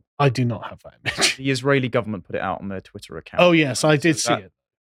rubble? I do not have that image. The Israeli government put it out on their Twitter account. Oh, yes, I did see it.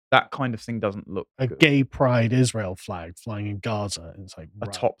 That kind of thing doesn't look good. Gay pride Israel flag flying in Gaza. It's like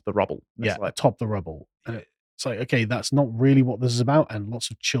atop the rubble. Atop the rubble. And it's like, okay, that's not really what this is about. And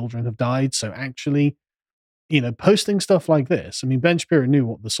lots of children have died. So actually, posting stuff like this, Ben Shapiro knew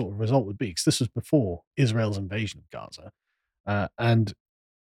what the sort of result would be, because this was before Israel's invasion of Gaza. And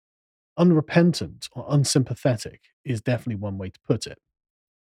unrepentant or unsympathetic is definitely one way to put it.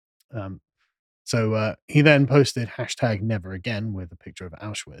 So he then posted #NeverAgain with a picture of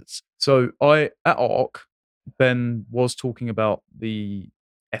Auschwitz. So at ARC, Ben was talking about the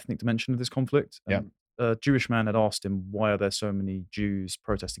ethnic dimension of this conflict. And a Jewish man had asked him, why are there so many Jews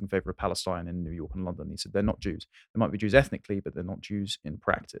protesting in favor of Palestine in New York and London? He said, they're not Jews. They might be Jews ethnically, but they're not Jews in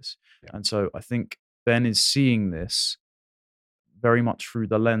practice. Yeah. And so I think Ben is seeing this very much through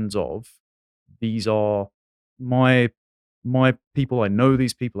the lens of, these are my people. I know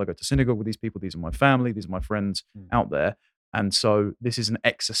these people. I go to synagogue with these people. These are my family. These are my friends out there. And so this is an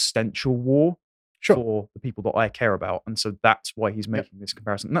existential war for the people that I care about. And so that's why he's making this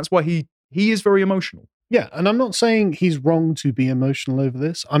comparison. And that's why he is very emotional. Yeah. And I'm not saying he's wrong to be emotional over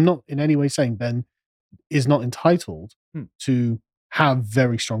this. I'm not in any way saying Ben is not entitled to have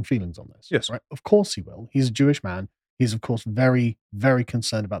very strong feelings on this. Yes. Right? Of course he will. He's a Jewish man. He's, of course, very, very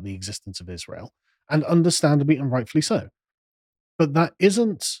concerned about the existence of Israel, and understandably and rightfully so. But that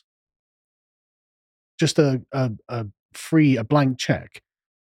isn't just a blank check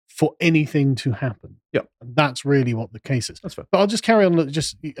for anything to happen. Yeah. That's really what the case is. That's fair. But I'll just carry on,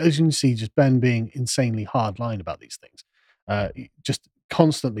 just as you can see, just Ben being insanely hardline about these things. Just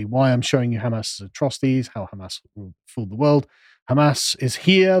constantly why I'm showing you Hamas's atrocities, how Hamas fooled the world. Hamas is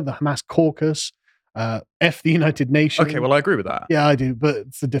here, the Hamas caucus, F the United Nations. Okay, well, I agree with that. Yeah, I do,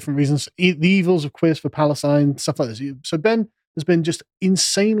 but for different reasons. The evils of queers for Palestine, stuff like this. So Ben has been just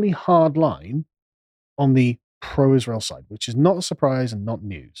insanely hard line on the pro-Israel side, which is not a surprise and not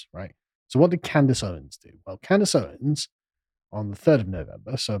news, right? So what did Candace Owens do? Well, Candace Owens, on the 3rd of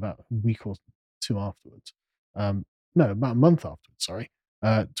November, so about a week or two afterwards, about a month afterwards,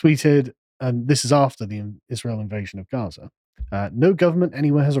 tweeted, and this is after the Israel invasion of Gaza, no government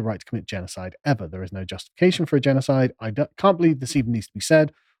anywhere has a right to commit genocide ever. There is no justification for a genocide. Can't believe this even needs to be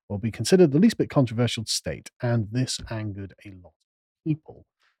said or be considered the least bit controversial to state. And this angered a lot of people.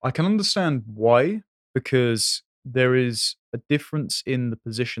 I can understand why, because there is a difference in the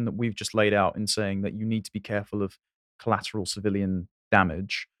position that we've just laid out in saying that you need to be careful of collateral civilian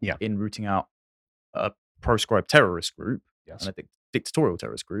damage in rooting out a proscribed terrorist group and a dictatorial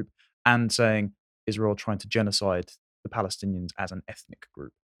terrorist group, and saying Israel trying to genocide the Palestinians as an ethnic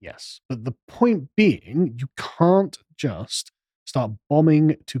group. Yes. But the point being, you can't just start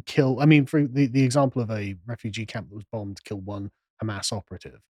bombing to kill. I mean, for the example of a refugee camp that was bombed to kill one Hamas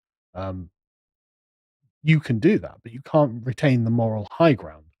operative, you can do that, but you can't retain the moral high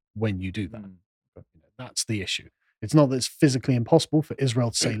ground when you do that. That's the issue. It's not that it's physically impossible for Israel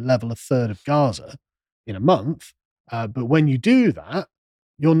to say level a third of Gaza in a month, but when you do that,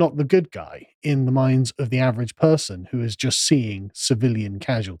 you're not the good guy in the minds of the average person who is just seeing civilian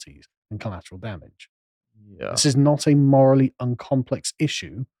casualties and collateral damage. Yeah. This is not a morally uncomplex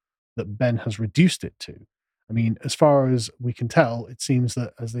issue that Ben has reduced it to. I mean, as far as we can tell, it seems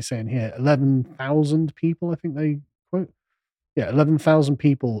that, as they say in here, 11,000 people, I think they quote. Yeah, 11,000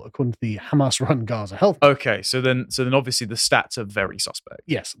 people, according to the Hamas-run Gaza Health. Okay, so then obviously the stats are very suspect.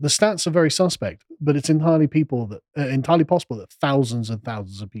 Yes, the stats are very suspect, but it's entirely possible that thousands and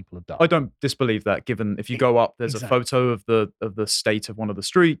thousands of people have died. I don't disbelieve that, given if you go up, there's a photo of the state of one of the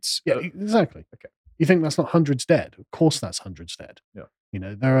streets. Yeah, exactly. Okay, you think that's not hundreds dead? Of course, that's hundreds dead. Yeah, you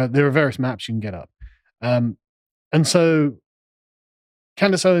know there are various maps you can get up, and so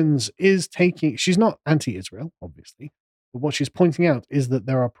Candace Owens is she's not anti-Israel, obviously. But what she's pointing out is that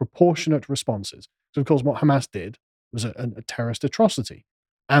there are proportionate responses. So, of course, what Hamas did was a terrorist atrocity,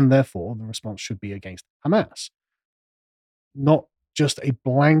 and therefore the response should be against Hamas, not just a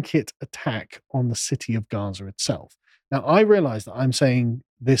blanket attack on the city of Gaza itself. Now, I realize that I'm saying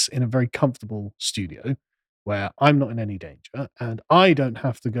this in a very comfortable studio where I'm not in any danger, and I don't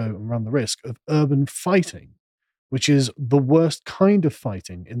have to go and run the risk of urban fighting, which is the worst kind of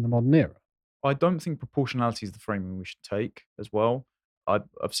fighting in the modern era. I don't think proportionality is the framing we should take as well. I've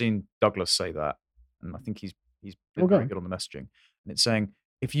seen Douglas say that, and I think he's been very good on the messaging. And it's saying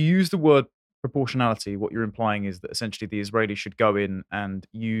if you use the word proportionality, what you're implying is that essentially the Israelis should go in and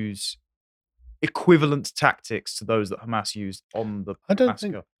use equivalent tactics to those that Hamas used on the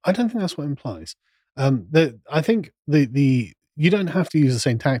massacre. I don't think that's what it implies. I think you don't have to use the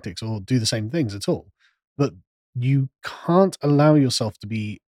same tactics or do the same things at all, but you can't allow yourself to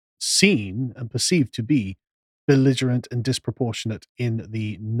be seen and perceived to be belligerent and disproportionate in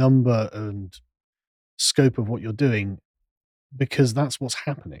the number and scope of what you're doing, because that's what's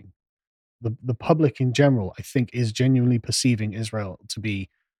happening. The public in general, I think, is genuinely perceiving Israel to be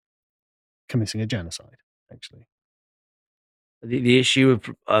committing a genocide, actually. The issue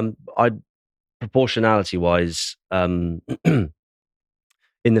of proportionality wise, in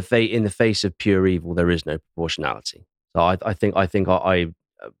the face of pure evil, there is no proportionality. So I think I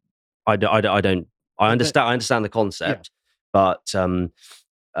understand the concept, but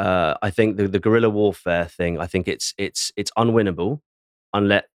I think the guerrilla warfare thing, I think it's unwinnable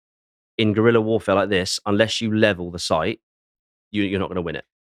unless in guerrilla warfare like this, unless you level the site, you're not going to win it.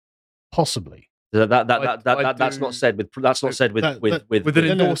 Possibly. That's not said with an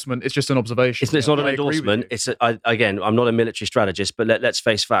endorsement. It's just an observation. It's not an endorsement. Again, I'm not a military strategist, but let's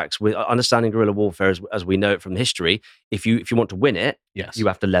face facts. With understanding guerrilla warfare as we know it from history, if you want to win it, you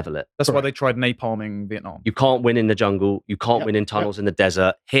have to level it. That's why they tried napalming Vietnam. You can't win in the jungle. You can't win in tunnels in the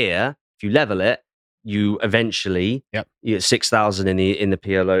desert. Here, if you level it, you eventually 6,000 in the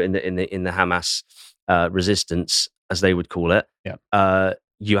PLO in the Hamas resistance, as they would call it.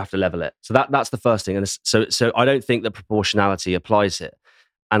 You have to level it. So that's the first thing. And so I don't think that proportionality applies here.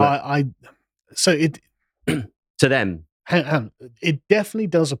 And to them, it definitely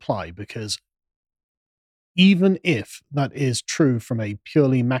does apply, because even if that is true from a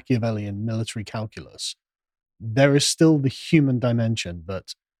purely Machiavellian military calculus, there is still the human dimension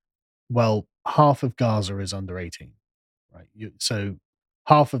that, well, half of Gaza is under 18, right? So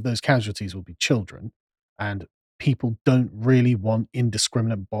half of those casualties will be children, and people don't really want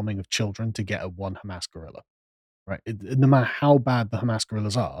indiscriminate bombing of children to get at one Hamas guerrilla, right? No matter how bad the Hamas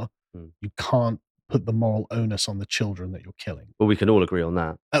guerrillas are, you can't put the moral onus on the children that you're killing. Well, we can all agree on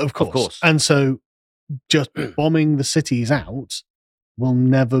that. Of course. And so just bombing the cities out will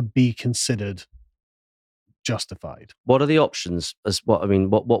never be considered justified. What are the options? I'm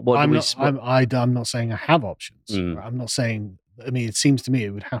not saying I have options. Right? I'm not saying, it seems to me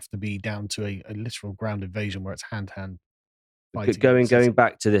it would have to be down to a literal ground invasion where it's hand-to-hand fighting.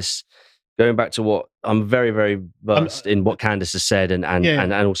 Going back to what I'm very, very versed in what Candace has said and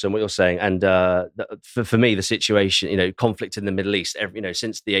also in what you're saying. And for me, the situation, conflict in the Middle East,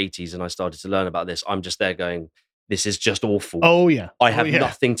 since the 80s, and I started to learn about this, I'm just there going, this is just awful. Oh yeah. I have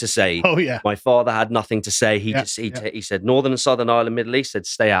nothing to say. Oh yeah. My father had nothing to say. He said Northern and Southern Ireland, Middle East, said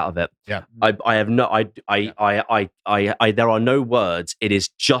stay out of it. Yeah. There are no words. It is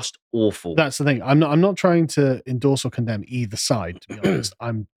just awful. That's the thing. I'm not trying to endorse or condemn either side, to be honest.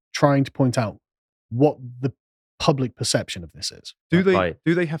 I'm trying to point out what the public perception of this is. Do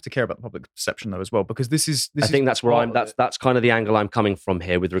they have to care about the public perception though as well? Because I think that's where that's kind of the angle I'm coming from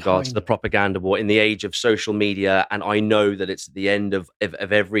here with regards to the propaganda war in the age of social media. And I know that it's the end of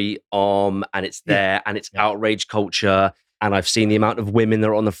every arm, and it's there, and it's outrage culture. And I've seen the amount of women that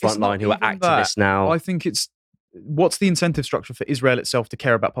are on the front line who are activists now. I think what's the incentive structure for Israel itself to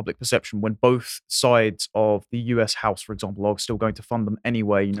care about public perception when both sides of the US House, for example, are still going to fund them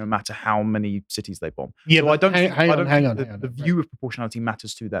anyway, no matter how many cities they bomb? Yeah, so but I don't think the view of proportionality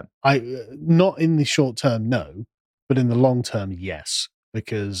matters to them. Not in the short term, no, but in the long term, yes.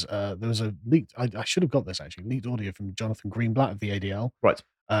 Because there was a leaked, I should have got this actually, leaked audio from Jonathan Greenblatt of the ADL. Right.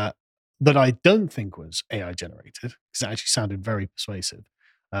 That I don't think was AI generated, because it actually sounded very persuasive.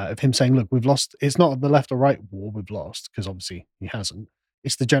 Of him saying, look, we've lost, it's not the left or right war we've lost, because obviously he hasn't.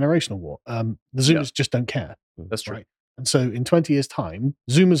 It's the generational war. The Zoomers just don't care. That's true. Right? And so in 20 years' time,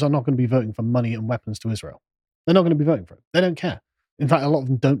 Zoomers are not going to be voting for money and weapons to Israel. They're not going to be voting for it. They don't care. In fact, a lot of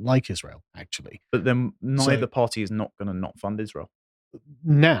them don't like Israel, actually. But then neither party is not going to not fund Israel.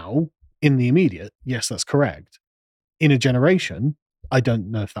 Now, in the immediate, yes, that's correct. In a generation, I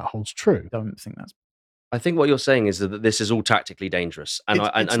don't know if that holds true. I don't think that's... I think what you're saying is that this is all tactically dangerous.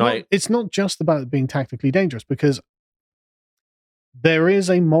 It's not just about it being tactically dangerous, because there is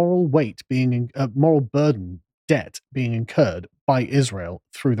a moral moral burden, debt being incurred by Israel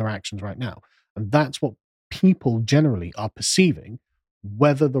through their actions right now. And that's what people generally are perceiving,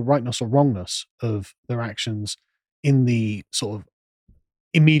 whether the rightness or wrongness of their actions in the sort of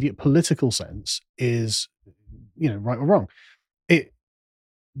immediate political sense is, right or wrong.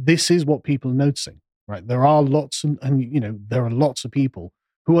 This is what people are noticing. Right, there are lots, and there are lots of people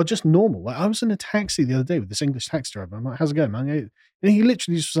who are just normal. Like, I was in a taxi the other day with this English taxi driver. I'm like, "How's it going, man?" And he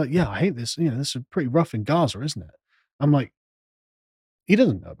literally just was like, "Yeah, I hate this. This is pretty rough in Gaza, isn't it?" I'm like, he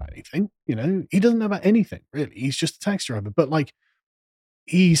doesn't know about anything. He doesn't know about anything really. He's just a taxi driver. But like,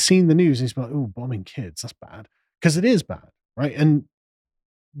 he's seen the news and he's like, "Oh, bombing kids, that's bad," because it is bad, right? And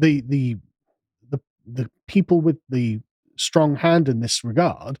the people with the strong hand in this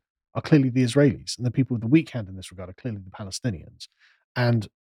regard are clearly the Israelis, and the people with the weak hand in this regard are clearly the Palestinians. And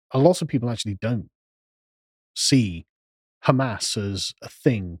a lot of people actually don't see Hamas as a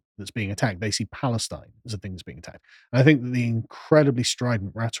thing that's being attacked. They see Palestine as a thing that's being attacked. And I think that the incredibly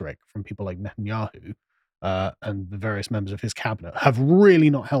strident rhetoric from people like Netanyahu and the various members of his cabinet have really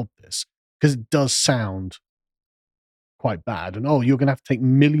not helped this, because it does sound quite bad. And, you're going to have to take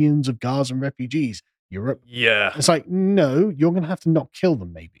millions of Gazan refugees. Europe. Yeah. It's like, no, you're going to have to not kill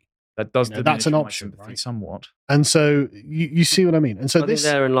them, maybe. That does that's an option, right? Somewhat. And so you see what I mean. And so I think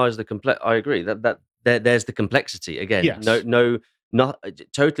therein lies the I agree that there's the complexity again. Yes. No, not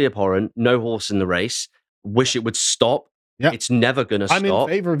totally abhorrent. No horse in the race. Wish it would stop. Yeah. It's never going to stop. I'm in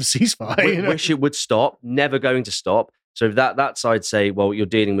favor of a ceasefire. Wish it would stop. Never going to stop. So that side say, well, you're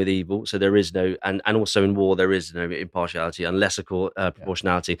dealing with evil, so there is no, and also in war there is no impartiality, unless of course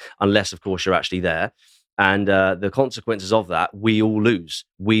proportionality, unless of course you're actually there. And the consequences of that, we all lose.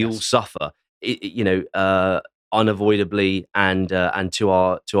 We all suffer, unavoidably, and to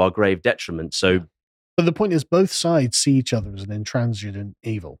our grave detriment. So, but the point is, both sides see each other as an intransigent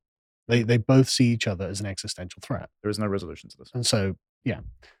evil. They both see each other as an existential threat. There is no resolution to this, and so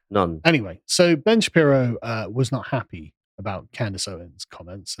none. Anyway, so Ben Shapiro was not happy about Candace Owens'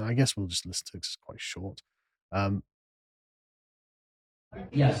 comments, and I guess we'll just listen to it. It's quite short.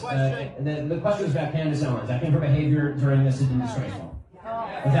 Yes, the question was about Candace Owens. I think her behavior during this has been disgraceful.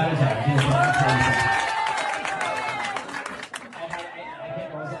 Without a doubt. I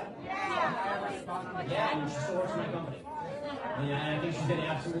can't was that? Yeah, I mean, she still works for my company. And I think she's been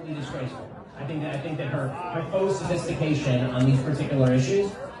absolutely disgraceful. I think that her faux sophistication on these particular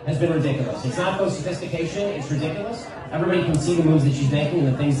issues has been ridiculous. It's not faux sophistication, it's ridiculous. Everybody can see the moves that she's making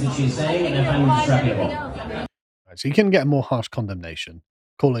and the things that she's saying, and I find them disreputable. Right, so you can get a more harsh condemnation,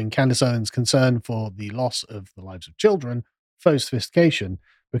 calling Candace Owens' concern for the loss of the lives of children faux sophistication,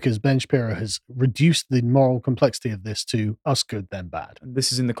 because Ben Shapiro has reduced the moral complexity of this to us good, them bad. And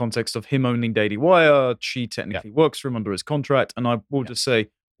this is in the context of him owning Daily Wire. She technically works for him under his contract. And I will just say,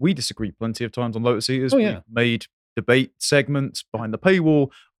 we disagree plenty of times on Lotus Eaters. We've made debate segments behind the paywall.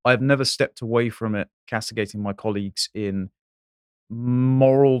 I've never stepped away from it, castigating my colleagues in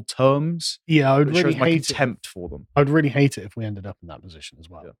moral terms. Yeah, I would really hate contempt for them. I'd really hate it if we ended up in that position as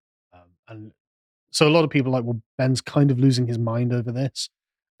well. And so a lot of people are like, well, Ben's kind of losing his mind over this.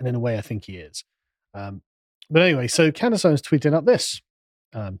 And in a way, I think he is. But anyway, so Candace Owens tweeted out this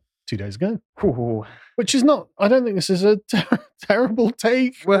 2 days ago. Ooh. Which is not, I don't think this is a terrible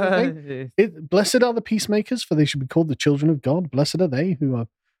take. Well, Blessed are the peacemakers, for they should be called the children of God. Blessed are they who are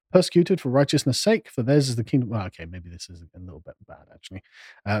persecuted for righteousness' sake, for theirs is the kingdom. Well, okay, maybe this is a little bit bad, actually.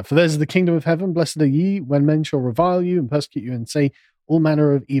 For theirs is the kingdom of heaven. Blessed are ye when men shall revile you and persecute you and say all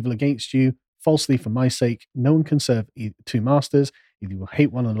manner of evil against you, falsely for my sake. No one can serve two masters. Either you will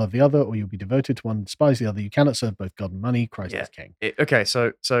hate one and love the other, or you'll be devoted to one and despise the other. You cannot serve both God and money. Christ is king. It's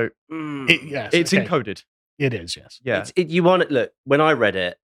encoded. It is, yes. Yeah. You want it? Look, when I read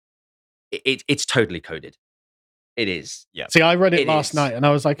it, it's totally coded. It is. Yeah. See, I read it last night, and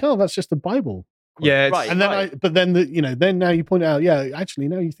I was like, "Oh, that's just the Bible." Quote. Yeah, right. And then, then now you point out, yeah, actually,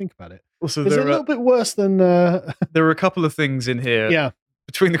 now you think about it, also it's a little bit worse than. There are a couple of things in here. Yeah.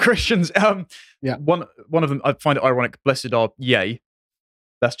 Between the Christians, one of them, I find it ironic. Blessed are yea.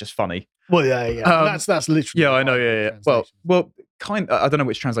 That's just funny. Well, yeah. That's literally. Yeah, I know. Yeah. Well, I don't know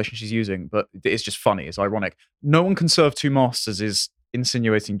which translation she's using, but it's just funny. It's ironic. No one can serve two masters is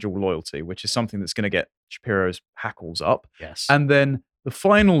insinuating dual loyalty, which is something that's going to get Shapiro's hackles up. Yes. And then the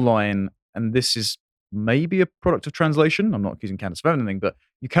final line, and this is maybe a product of translation. I'm not accusing Candace of anything, but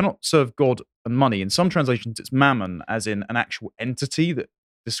you cannot serve God and money. In some translations, it's mammon, as in an actual entity that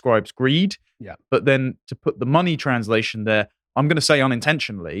describes greed. Yeah. But then to put the money translation there, I'm going to say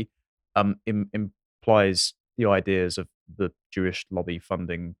unintentionally, implies the ideas of the Jewish lobby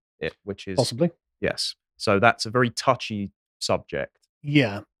funding it, which is possibly. Yes. So that's a very touchy subject.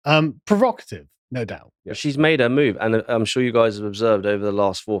 Yeah. Provocative, no doubt. Yeah. She's made her move, and I'm sure you guys have observed over the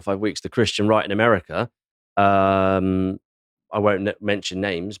last 4 or 5 weeks the Christian right in America. I won't mention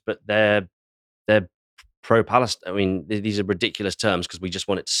names, but they're pro-Palestine. I mean, these are ridiculous terms because we just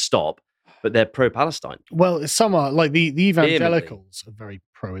want it to stop. But they're pro-Palestine. Well, some are like the evangelicals are very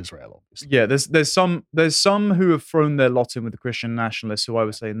pro-Israel, obviously. Yeah, there's some who have thrown their lot in with the Christian nationalists, who I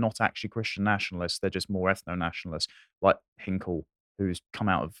would say are not actually Christian nationalists. They're just more ethno-nationalists, like Hinkle, who's come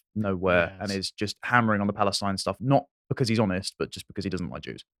out of nowhere and is just hammering on the Palestine stuff, not because he's honest, but just because he doesn't like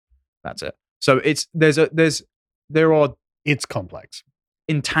Jews. That's it. So it's complex,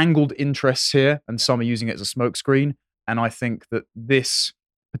 entangled interests here, and some are using it as a smokescreen. And I think that this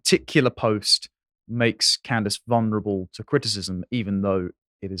particular post makes Candace vulnerable to criticism, even though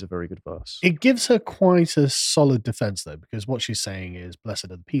it is a very good verse. It gives her quite a solid defense, though, because what she's saying is, blessed are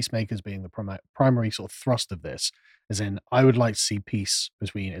the peacemakers, being the primary sort of thrust of this, as in, I would like to see peace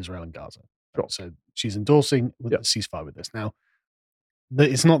between Israel and Gaza. Sure. So she's endorsing the ceasefire with this. Now,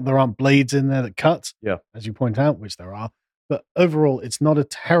 there aren't blades in there that cut, as you point out, which there are, but overall, it's not a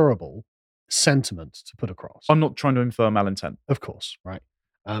terrible sentiment to put across. I'm not trying to infer malintent. Of course, right.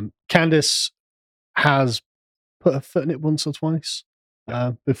 Candace has put her foot in it once or twice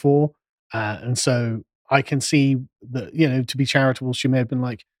before, and so I can see that, to be charitable, she may have been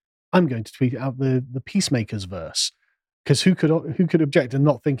like, I'm going to tweet out the peacemakers verse, because who could object and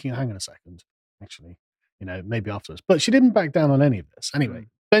not thinking, hang on a second, actually, maybe afterwards. But she didn't back down on any of this. Anyway,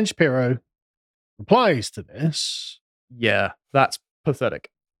 Ben Shapiro replies to this. Yeah, that's pathetic.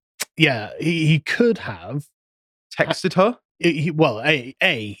 Yeah, he could have texted her. He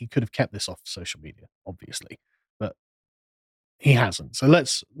could have kept this off social media, obviously, but he hasn't. So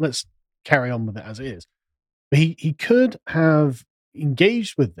let's carry on with it as it is. But he could have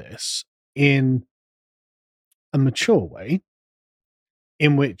engaged with this in a mature way,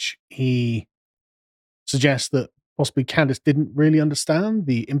 in which he suggests that possibly Candace didn't really understand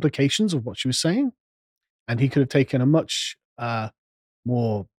the implications of what she was saying, and he could have taken a much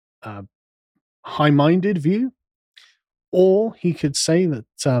more high-minded view. Or he could say that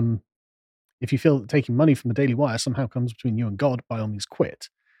if you feel that taking money from the Daily Wire somehow comes between you and God, by all means quit,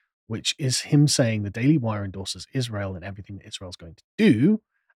 which is him saying the Daily Wire endorses Israel and everything that Israel's going to do,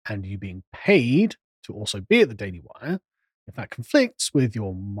 and you being paid to also be at the Daily Wire, If that conflicts with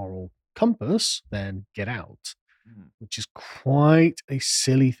your moral compass, then get out, which is quite a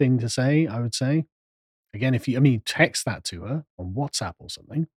silly thing to say, I would say. Again, if you text that to her on WhatsApp or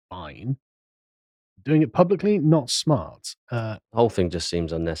something, fine. Doing it publicly, not smart. The whole thing just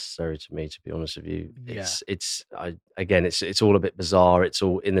seems unnecessary to me, to be honest with you. Yeah. It's all a bit bizarre. It's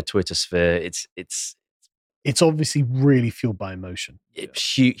all in the Twitter sphere. It's obviously really fueled by emotion.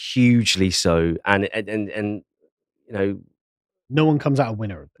 Hugely so, and no one comes out a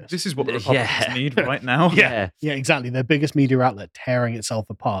winner of this. This is what the Republicans need right now. Yeah, exactly. Their biggest media outlet tearing itself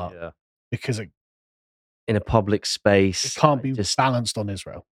apart because in a public space, it can't be balanced on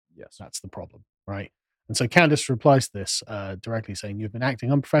Israel. Yes, that's the problem, right? And so Candace replies to this directly, saying, "You've been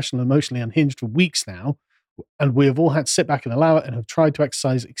acting unprofessional, emotionally unhinged for weeks now, and we have all had to sit back and allow it, and have tried to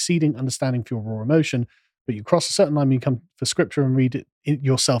exercise exceeding understanding for your raw emotion. But you cross a certain line when you come for scripture and read it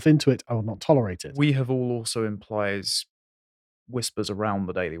yourself into it. I will not tolerate it." We have all also implies whispers around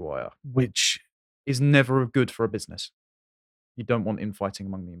the Daily Wire, which is never good for a business. You don't want infighting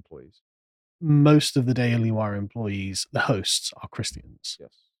among the employees. Most of the Daily Wire employees, the hosts, are Christians.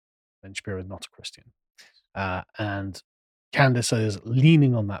 Yes. Ben Shapiro is not a Christian. And Candace is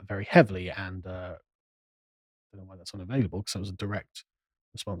leaning on that very heavily. And I don't know why that's unavailable, because that was a direct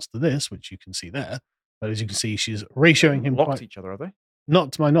response to this, which you can see there. But as you can see, she's ratioing him. Blocked each other, are they?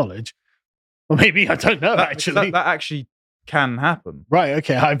 Not to my knowledge. Well, maybe, I don't know, actually. That actually can happen. Right,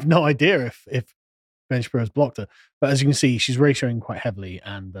 okay. I have no idea if Ben Shapiro has blocked her. But as you can see, she's ratioing quite heavily,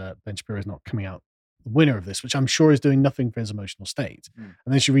 and Ben Shapiro is not coming out the winner of this, which I'm sure is doing nothing for his emotional state. And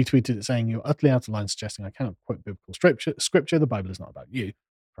then she retweeted it saying, "You're utterly out of line, suggesting I cannot quote biblical scripture. The Bible is not about you.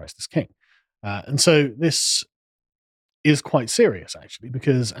 Christ is king." And so this is quite serious, actually,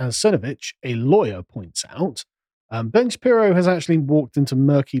 because as Cernovich, a lawyer, points out, Ben Shapiro has actually walked into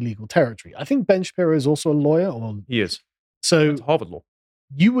murky legal territory. I think Ben Shapiro is also a lawyer. Or he is. So it's Harvard law.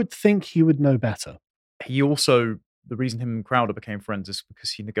 You would think he would know better. He also, the reason him and Crowder became friends is because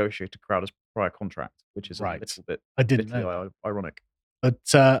he negotiated Crowder's prior contract, which is a little bit ironic. But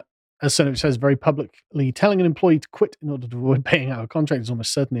as Cernovich says, very publicly telling an employee to quit in order to avoid paying out a contract is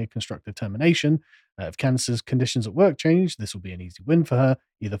almost certainly a constructive termination. If Candace's conditions at work change, this will be an easy win for her.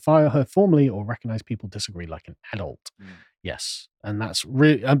 Either fire her formally or recognize people disagree like an adult. Yes. And that's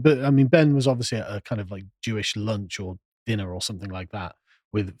really, but I mean, Ben was obviously at a kind of like Jewish lunch or dinner or something like that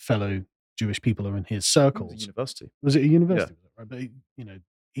with fellow Jewish people who are in his circles. Was it a university? Yeah. Right? But, you know,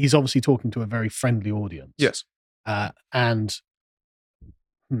 he's obviously talking to a very friendly audience. Yes.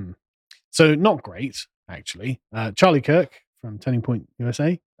 So not great, actually. Charlie Kirk from Turning Point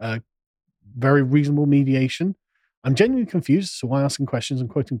USA, very reasonable mediation. I'm genuinely confused as to why asking questions and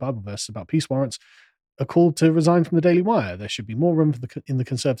quoting Bible verses about peace warrants are called to resign from the Daily Wire. There should be more room in the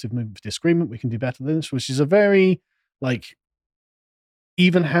conservative movement for disagreement. We can do better than this, which is a very, like,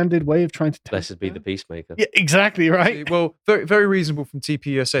 even-handed way of trying to blessed be the peacemaker. Yeah, exactly right. Well, very, very reasonable from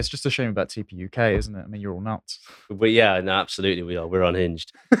TPUK. It's just a shame about TPUK, isn't it? I mean, you're all nuts. But yeah, no, absolutely, we are. We're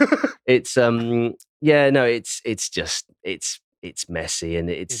unhinged. It's it's messy, and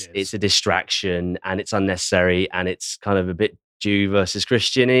it's a distraction, and it's unnecessary, and it's kind of a bit Jew versus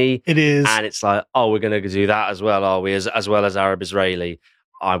Christian-y. It is, and it's like, oh, we're going to do that as well, are we? As well as Arab Israeli.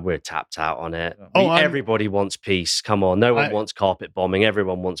 We're tapped out on it. Everybody wants peace. Come on. No one wants carpet bombing.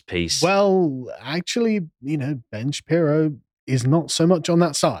 Everyone wants peace. Well, actually, you know, Ben Shapiro is not so much on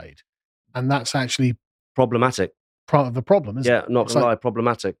that side. And that's actually problematic. Part of the problem, isn't it? Yeah, not gonna lie,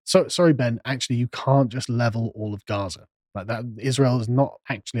 problematic. So sorry, Ben. Actually, you can't just level all of Gaza. Like that. Israel is not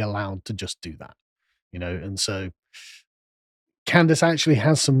actually allowed to just do that. You know, and so Candace actually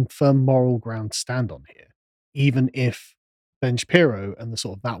has some firm moral ground to stand on here. Even if Ben Shapiro and the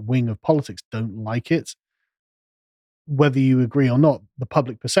sort of that wing of politics don't like it, whether you agree or not, the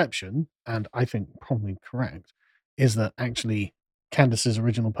public perception, and I think probably correct, is that actually Candace's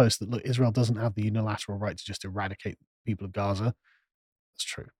original post that, look, Israel doesn't have the unilateral right to just eradicate people of Gaza. That's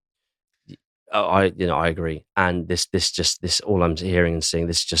true. I agree. And this all I'm hearing and seeing,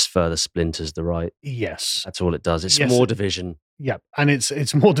 this just further splinters the right. Yes. That's all it does. It's more division. Yeah. And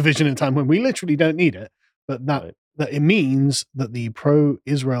it's more division in a time when we literally don't need it. But that it means that the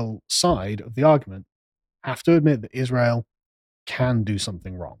pro-Israel side of the argument have to admit that Israel can do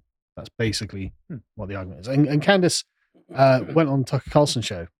something wrong. That's basically what the argument is. And Candace went on Tucker Carlson's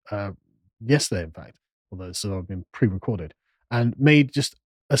show yesterday, in fact, although it's sort of been pre-recorded, and made just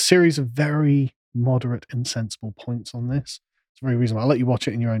a series of very moderate and sensible points on this. It's very reasonable. I'll let you watch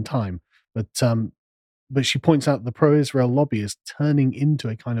it in your own time. But she points out the pro-Israel lobby is turning into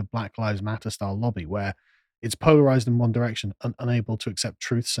a kind of Black Lives Matter style lobby where it's polarized in one direction and unable to accept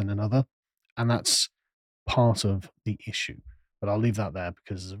truths in another. And that's part of the issue. But I'll leave that there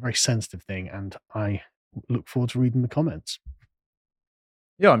because it's a very sensitive thing, and I look forward to reading the comments.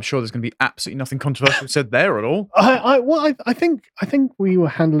 Yeah, I'm sure there's going to be absolutely nothing controversial said there at all. I think we were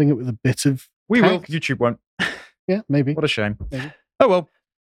handling it with a bit of We will. tact. YouTube won't. Yeah, maybe. What a shame. Maybe. Oh well.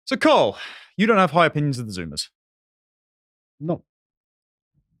 So, Carl, you don't have high opinions of the Zoomers, Not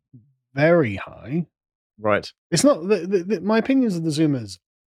very high. right? It's not my opinions of the Zoomers.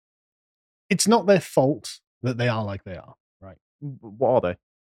 It's not their fault that they are like they are, right? What are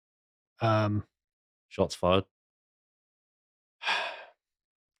they? Shots fired.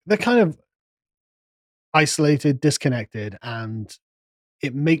 They're kind of isolated, disconnected, and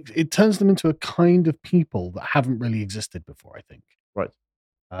it turns them into a kind of people that haven't really existed before, I think. Right.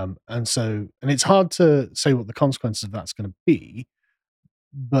 And it's hard to say what the consequences of that's going to be,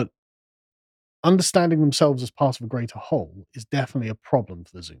 but understanding themselves as part of a greater whole is definitely a problem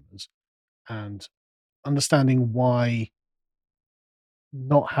for the Zoomers, and understanding why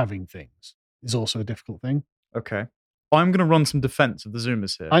not having things is also a difficult thing. Okay. I'm going to run some defense of the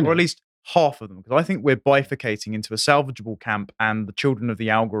Zoomers here, I know. or at least half of them, because I think we're bifurcating into a salvageable camp and the children of the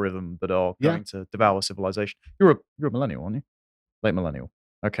algorithm that are going to devour civilization. You're a millennial, aren't you? Late millennial.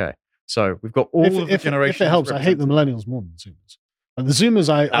 Okay. So we've got all of the generations. If it helps, I hate the millennials more than the Zoomers. And the Zoomers,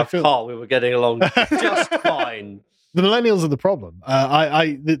 I feel Carl, we were getting along just fine. the millennials are the problem. The Well,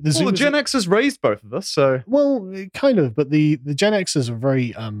 Zoomers the Gen Xers raised both of us, so well, kind of, but the Gen Xers are a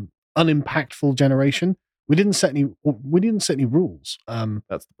very unimpactful generation. We didn't set any rules.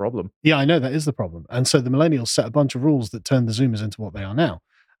 that's the problem. Yeah, I know that is the problem. And so the millennials set a bunch of rules that turned the Zoomers into what they are now.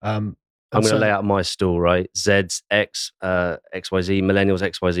 I'm going to lay out my stall, right? Z's, X, XYZ, millennials,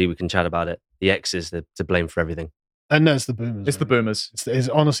 XYZ. We can chat about it. The X is to blame for everything. And no, it's the boomers. It's the boomers. It's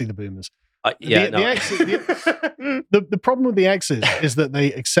honestly the boomers. The The problem with the X's is that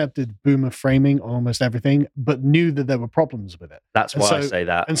they accepted boomer framing on almost everything, but knew that there were problems with it. That's why I say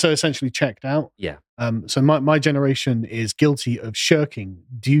that. And so essentially checked out. Yeah. So my generation is guilty of shirking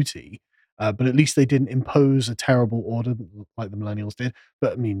duty, but at least they didn't impose a terrible order like the millennials did.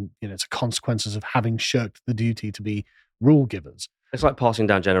 But I mean, it's the consequences of having shirked the duty to be rule givers. It's like passing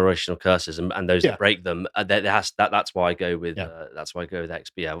down generational curses, and those that break them. That's why I go with. That's why I go with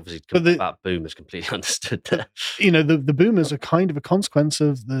X. But yeah, obviously, about boomers completely understood that. The boomers are kind of a consequence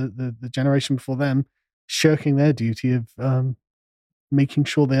of the generation before them shirking their duty of making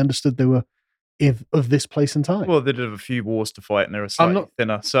sure they understood they were of this place and time. Well, they did have a few wars to fight, and they were slightly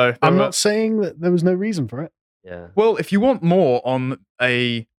thinner. So I'm not saying that there was no reason for it. Yeah. Well, if you want more on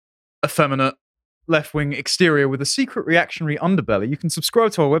a effeminate left-wing exterior with a secret reactionary underbelly, you can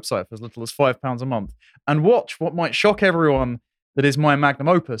subscribe to our website for as little as £5 a month and watch what might shock everyone that is my magnum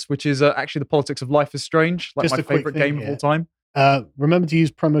opus, which is actually The Politics of Life is Strange, like Just my a quick favorite thing game of all time. Remember to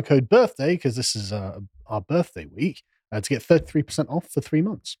use promo code birthday, because this is our birthday week, to get 33% off for 3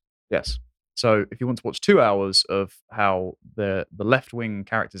 months. Yes. So if you want to watch 2 hours of how the left-wing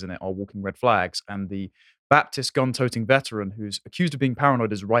characters in it are walking red flags and the Baptist gun-toting veteran who's accused of being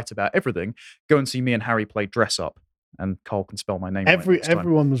paranoid is right about everything, go and see me and Harry play dress up. And Carl can spell my name right next time.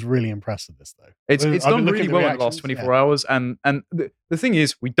 Everyone was really impressed with this, though. It's done really well in the last 24 hours. And the thing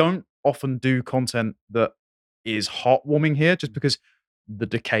is, we don't often do content that is heartwarming here just because the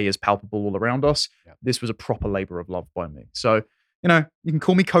decay is palpable all around us. Yeah. This was a proper labor of love by me. So, you can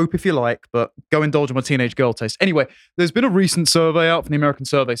call me Cope if you like, but go indulge in my teenage girl taste. Anyway, there's been a recent survey out from the American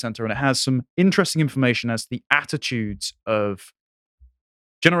Survey Center, and it has some interesting information as to the attitudes of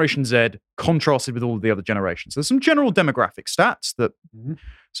Generation Z contrasted with all of the other generations. There's some general demographic stats that,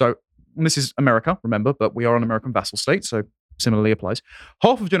 so this is America, remember, but we are an American vassal state, so similarly applies.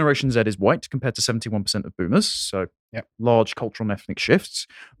 Half of Generation Z is white compared to 71% of boomers, so large cultural and ethnic shifts.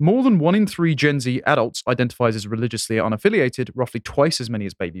 More than 1 in 3 Gen Z adults identifies as religiously unaffiliated, roughly twice as many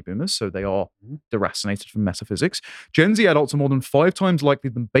as baby boomers, so they are deracinated from metaphysics. Gen Z adults are more than 5 times likely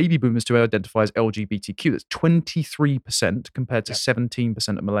than baby boomers to identify as LGBTQ. That's 23% compared to 17%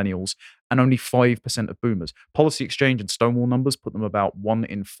 of millennials and only 5% of boomers. Policy Exchange and Stonewall numbers put them about 1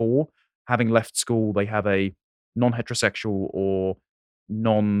 in 4. Having left school, they have a non-heterosexual or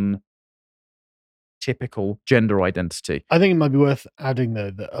non-typical gender identity. I think it might be worth adding,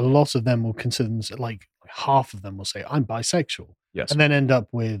 though, that a lot of them will consider themselves, like half of them will say, I'm bisexual. Yes. And then end up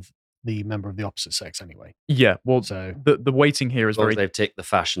with the member of the opposite sex anyway. Yeah, well, so the weighting here is very... they've ticked the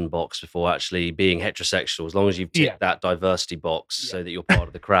fashion box before actually being heterosexual. As long as you've ticked that diversity box so that you're part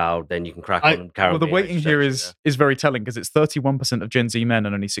of the crowd, then you can crack on and carry on. Well, the weighting here is very telling because it's 31% of Gen Z men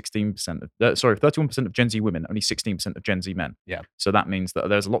and only 16% of... 31% of Gen Z women, only 16% of Gen Z men. Yeah. So that means that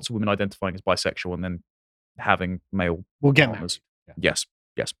there's lots of women identifying as bisexual and then having male we'll get partners. married. Yes.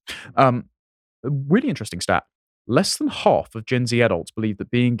 A really interesting stat. Less than half of Gen Z adults believe that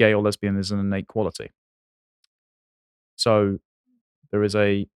being gay or lesbian is an innate quality. So there is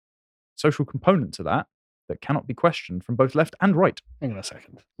a social component to that cannot be questioned from both left and right. Hang on a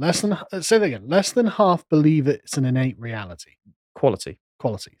second. Say that again. Less than half believe it's an innate reality. Quality.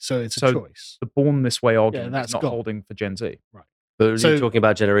 So it's a So choice. the born this way argument that's is not gone. holding for Gen Z. Right. But So- you're talking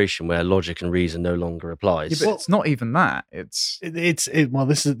about a generation where logic and reason no longer applies. Yeah, but it's not even that. It's Well,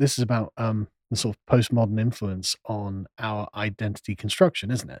 this is about the sort of postmodern influence on our identity construction,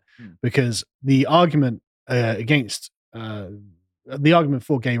 isn't it? Because the argument the argument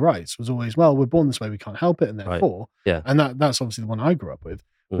for gay rights was always, well, we're born this way, we can't help it, and therefore, Yeah. and that's obviously the one I grew up with.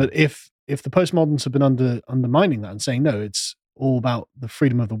 But if the postmoderns have been undermining that and saying no, it's all about the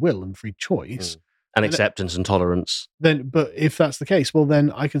freedom of the will and free choice. And acceptance and tolerance. But if that's the case, well,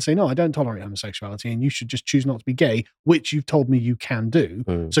 then I can say, no, I don't tolerate homosexuality, and you should just choose not to be gay, which you've told me you can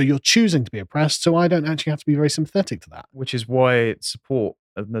do. So you're choosing to be oppressed, so I don't actually have to be very sympathetic to that. which is why support,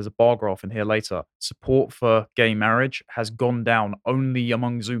 and there's a bar graph in here later, support for gay marriage has gone down only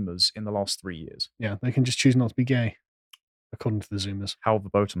among Zoomers in the last 3 years. Yeah, they can just choose not to be gay, according to the Zoomers. How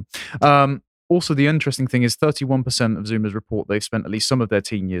verboten. Also, the interesting thing is 31% of Zoomers report they've spent at least some of their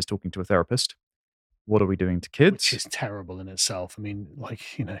teen years talking to a therapist. What are we doing to kids? Which is terrible in itself. I mean,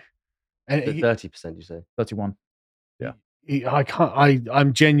 30%, you say? 31.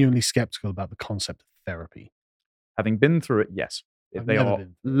 I'm genuinely skeptical about the concept of therapy. Having been through it, yes. I've They never are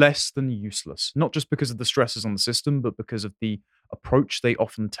been through it. less than useless, not just because of the stresses on the system, but because of the approach they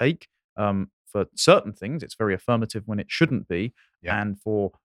often take. For certain things, it's very affirmative when it shouldn't be. Yeah. And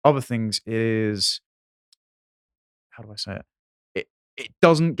for other things is, how do I say it? It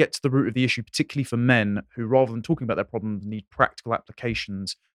doesn't get to the root of the issue, particularly for men who, rather than talking about their problems, need practical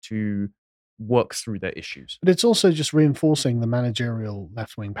applications to work through their issues. But it's also just reinforcing the managerial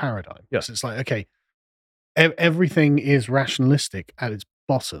left-wing paradigm. Yeah. So it's like, okay, everything is rationalistic at its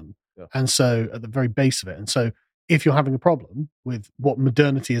bottom, Yeah. and so at the very base of it. And so if you're having a problem with what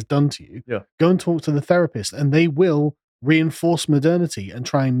modernity has done to you, Yeah. go and talk to the therapist, and they will reinforce modernity and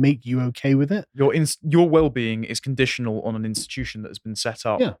try and make you okay with it. Your well-being is conditional on an institution that has been set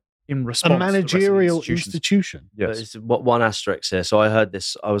up Yeah. in response A to the rest of the managerial institutions. institution. But Yes. it's one asterisk here. So I heard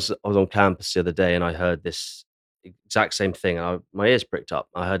this. I was on campus the other day, and I heard this exact same thing. And my ears pricked up.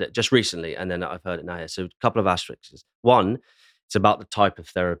 I heard it just recently, and then I've heard it now here. So a couple of asterisks. One, it's about the type of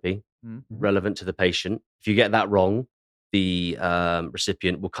therapy relevant to the patient. If you get that wrong, the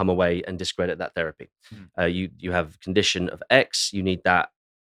recipient will come away and discredit that therapy. You have a condition of X. You need that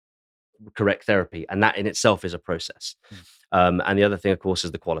correct therapy, and that in itself is a process. And the other thing, of course,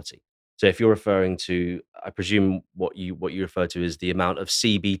 is the quality. So if you're referring to, I presume what you refer to is the amount of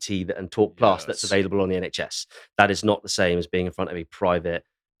CBT and Talk Plus that's Yes. available on the NHS. That is not the same as being in front of a private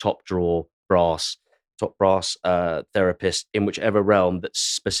top brass therapist in whichever realm that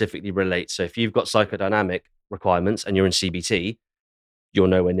specifically relates. So if you've got psychodynamic requirements and you're in CBT, you're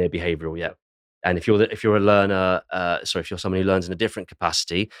nowhere near behavioral yet. And if you're a learner, if you're someone who learns in a different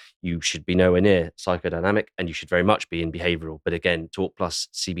capacity, you should be nowhere near psychodynamic, and you should very much be in behavioral. But again, Talk Plus,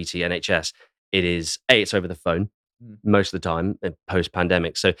 CBT, NHS, it's over the phone most of the time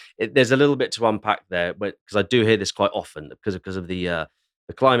post-pandemic. So there's a little bit to unpack there, because I do hear this quite often because of the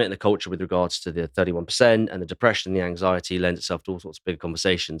climate and the culture with regards to the 31% and the depression and the anxiety lends itself to all sorts of big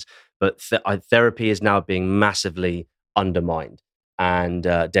conversations. But therapy is now being massively undermined and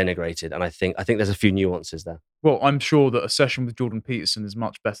denigrated, and I think there's a few nuances there. Well, I'm sure that a session with Jordan Peterson is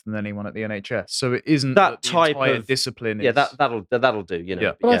much better than anyone at the NHS. So it isn't That the type entire of discipline. Yeah, is, that'll do. You know.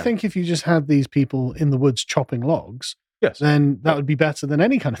 Yeah. But I think if you just had these people in the woods chopping logs, yes. then that would be better than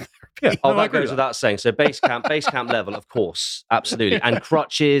any kind of therapy. Yeah. Oh, No, I that agree goes with without saying. So base camp level, of course, absolutely. And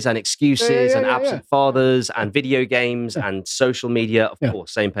crutches and excuses and absent fathers and video games and social media, of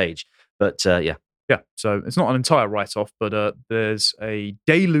course, same page. But yeah. Yeah, so it's not an entire write-off, but there's a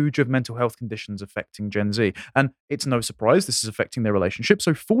deluge of mental health conditions affecting Gen Z. And it's no surprise this is affecting their relationship.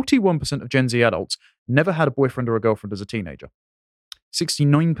 So 41% of Gen Z adults never had a boyfriend or a girlfriend as a teenager.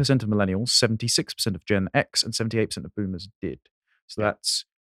 69% of millennials, 76% of Gen X, and 78% of boomers did. So that's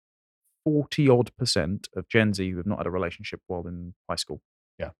 40-odd% of Gen Z who have not had a relationship while in high school.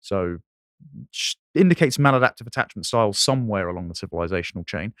 Yeah. So indicates maladaptive attachment styles somewhere along the civilizational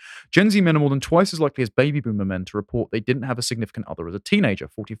chain. Gen Z men are more than twice as likely as baby boomer men to report they didn't have a significant other as a teenager,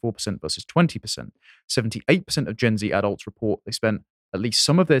 44% versus 20%. 78% of Gen Z adults report they spent at least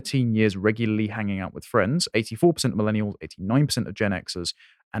some of their teen years regularly hanging out with friends. 84% of millennials, 89% of Gen Xers,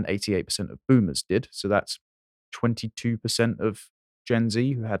 and 88% of boomers did. So that's 22% of Gen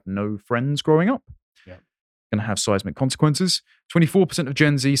Z who had no friends growing up. Yeah. going to have seismic consequences. 24% of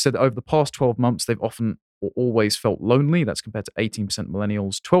Gen Z said that over the past 12 months, they've often or always felt lonely. That's compared to 18% of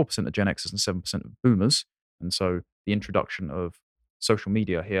millennials, 12% of Gen Xers, and 7% of boomers. And so the introduction of social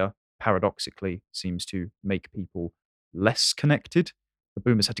media here, paradoxically, seems to make people less connected. The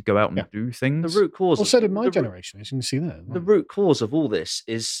boomers had to go out and do things. The root cause. Well, so did my generation, as you can see there. The root cause of all this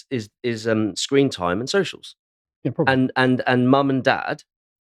is screen time and socials. Yeah, probably. And mum and dad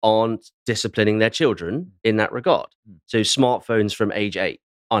aren't disciplining their children in that regard. So smartphones from age 8,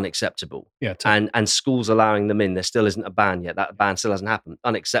 unacceptable. Yeah, totally. And schools allowing them in. There still isn't a ban yet. That ban still hasn't happened.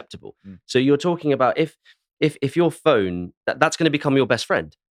 Unacceptable. So you're talking about if your phone, that's going to become your best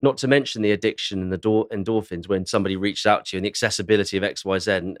friend. Not to mention the addiction and the endorphins when somebody reaches out to you and the accessibility of X, Y,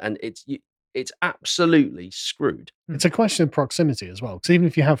 Z, and it's absolutely screwed. It's a question of proximity as well, because even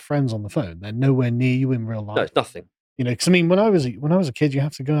if you have friends on the phone, they're nowhere near you in real life. No, it's nothing. You know, because I mean, when I was a kid, you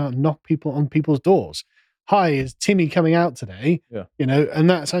have to go out and knock on people's doors. Hi, is Timmy coming out today? Yeah. You know, and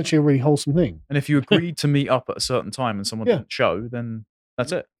that's actually a really wholesome thing. And if you agreed to meet up at a certain time and someone didn't show, then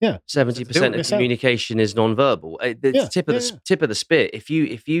that's it. Yeah. 70% of communication is non-verbal. The tip of the spear. If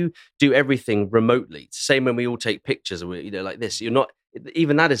you do everything remotely, it's the same when we all take pictures, or like this. You're not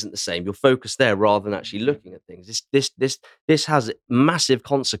even that isn't the same. You're focused there rather than actually looking at things. This has massive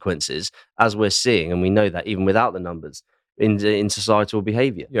consequences, as we're seeing, and we know that even without the numbers in societal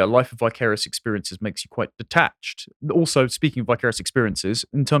behaviour. Yeah, life of vicarious experiences makes you quite detached. Also, speaking of vicarious experiences,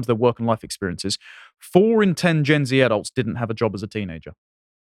 in terms of their work and life experiences, 4 in 10 Gen Z adults didn't have a job as a teenager.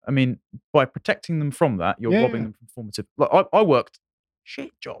 I mean, by protecting them from that, you're robbing them from formative. Like, I worked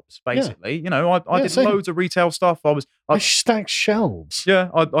shit jobs, basically. You know, I did loads of retail stuff. I stacked shelves. Yeah,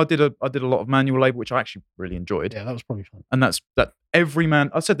 I did a lot of manual labour, which I actually really enjoyed. Yeah, that was probably fun. And that every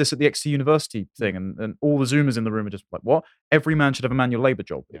man. I said this at the XT University thing, and all the Zoomers in the room are just like, "What? Every man should have a manual labour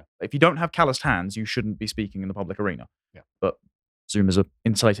job. Yeah. If you don't have calloused hands, you shouldn't be speaking in the public arena." Yeah. But Zoomers are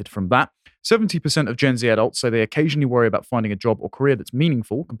insulated from that. 70% of Gen Z adults say they occasionally worry about finding a job or career that's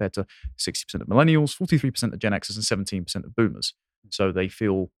meaningful, compared to 60% of millennials, 43% of Gen Xers, and 17% of boomers. So they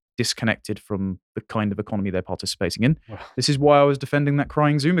feel disconnected from the kind of economy they're participating in. Wow. This is why I was defending that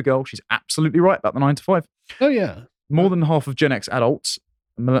crying Zoomer girl. She's absolutely right about the 9 to 5. Oh, yeah. More than half of Gen X adults,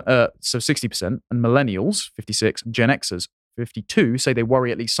 so 60%, and millennials, 56, and Gen Xers, 52, say they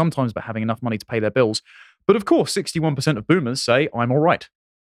worry at least sometimes about having enough money to pay their bills. But of course, 61% of boomers say, I'm all right.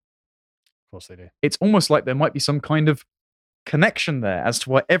 Of course they do. It's almost like there might be some kind of connection there as to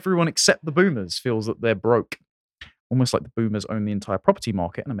why everyone except the boomers feels that they're broke. Almost like the boomers own the entire property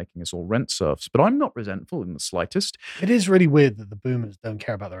market and are making us all rent serfs. But I'm not resentful in the slightest. It is really weird that the boomers don't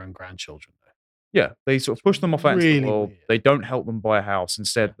care about their own grandchildren, though. Yeah, they sort of push them off out into the world. Weird. They don't help them buy a house.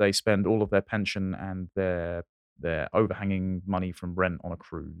 Instead, they spend all of their pension and their overhanging money from rent on a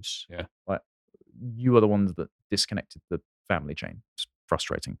cruise. Yeah. Like, you are the ones that disconnected the family chain. It's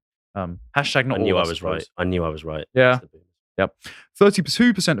frustrating. Hashtag not I knew all, I was right. I knew I was right. Yeah. Yep.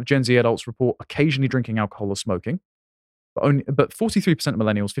 32% of Gen Z adults report occasionally drinking alcohol or smoking. But 43% of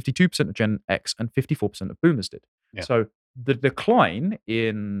millennials, 52% of Gen X, and 54% of boomers did. Yeah. So the decline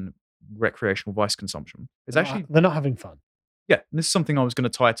in recreational vice consumption is actually... They're not having fun. Yeah, and this is something I was going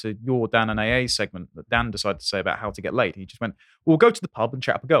to tie to your Dan and AA segment that Dan decided to say about how to get laid. He just went, well, go to the pub and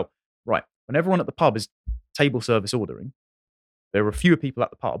chat up a girl. Right. When everyone at the pub is table service ordering, there are fewer people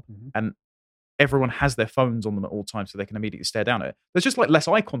at the pub, and everyone has their phones on them at all times so they can immediately stare down at it. There's just like less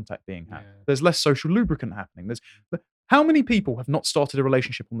eye contact being had. Yeah. There's less social lubricant happening. How many people have not started a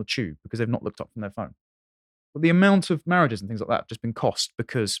relationship on the tube because they've not looked up from their phone? But the amount of marriages and things like that have just been cost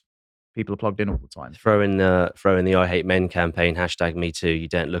because people are plugged in all the time. Throw in the I Hate Men campaign, #MeToo. You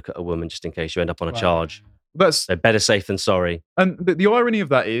don't look at a woman just in case you end up on a charge. So better safe than sorry. And the irony of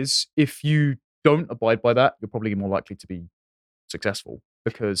that is, if you don't abide by that, you're probably more likely to be successful,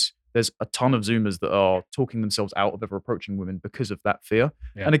 because there's a ton of Zoomers that are talking themselves out of ever approaching women because of that fear.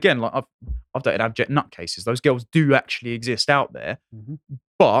 Yeah. And again, like I've dated abject nutcases. Those girls do actually exist out there,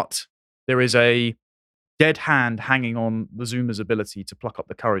 but there is a dead hand hanging on the Zoomer's ability to pluck up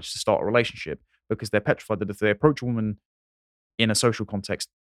the courage to start a relationship, because they're petrified that if they approach a woman in a social context,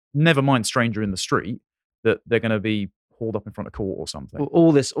 never mind stranger in the street, that they're going to be hauled up in front of court or something.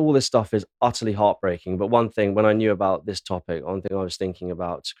 All this stuff is utterly heartbreaking. But one thing, when I knew about this topic, one thing I was thinking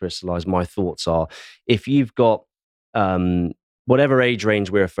about to crystallize my thoughts are, if you've got whatever age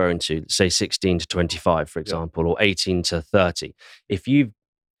range we're referring to, say 16 to 25, for example, or 18 to 30, if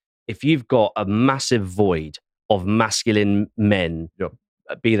you've got a massive void of masculine men,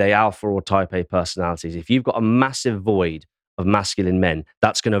 be they alpha or type A personalities, if you've got a massive void of masculine men,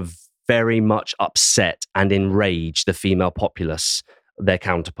 that's going to very much upset and enrage the female populace their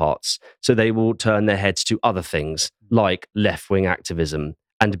counterparts. So they will turn their heads to other things like left-wing activism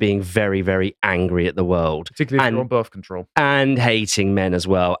and being very, very angry at the world. Particularly if you're on birth control. And hating men as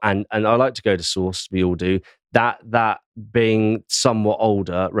well. And I like to go to source, we all do. That being somewhat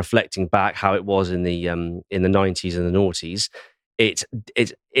older, reflecting back how it was in the 90s and the noughties, it's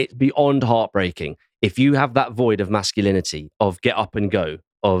beyond heartbreaking. If you have that void of masculinity, of get up and go,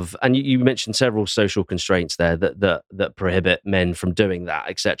 and you mentioned several social constraints there that prohibit men from doing that,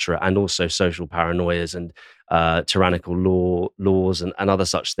 etc., and also social paranoias and tyrannical laws and other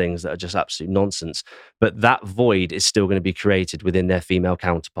such things that are just absolute nonsense. But that void is still going to be created within their female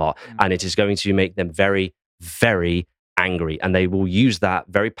counterpart, and it is going to make them very, very angry, and they will use that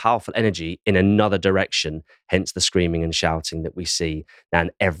very powerful energy in another direction, hence the screaming and shouting that we see. And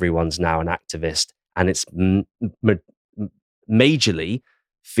everyone's now an activist, and it's majorly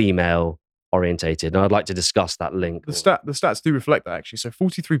female orientated. And I'd like to discuss that link. The stats do reflect that, actually. So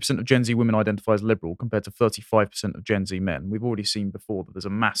 43% of Gen Z women identify as liberal compared to 35% of Gen Z men. We've already seen before that there's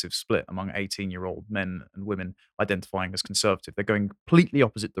a massive split among 18-year-old men and women identifying as conservative. They're going completely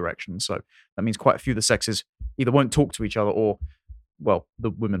opposite directions. So that means quite a few of the sexes either won't talk to each other, or, well, the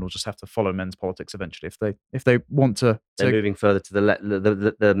women will just have to follow men's politics eventually if they want to. They're moving further to the left.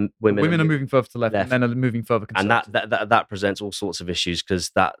 The women are moving further to the left, and men are moving further conservative. And that presents all sorts of issues,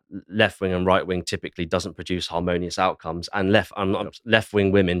 because that left wing and right wing typically doesn't produce harmonious outcomes. And left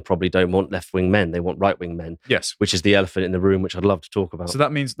wing women probably don't want left wing men; they want right wing men. Yes, which is the elephant in the room, which I'd love to talk about. So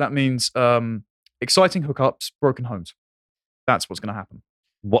that means exciting hookups, broken homes. That's what's going to happen.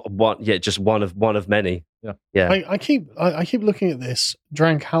 Just one of many. Yeah. I keep looking at this,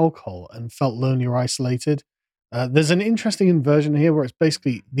 drank alcohol and felt lonely or isolated. There's an interesting inversion here where it's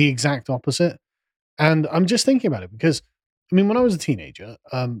basically the exact opposite. And I'm just thinking about it because, I mean, when I was a teenager,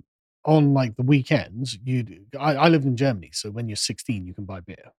 on like the weekends, I lived in Germany. So when you're 16, you can buy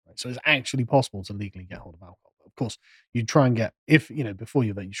beer. Right? So it's actually possible to legally get hold of alcohol. Of course, you try and get, before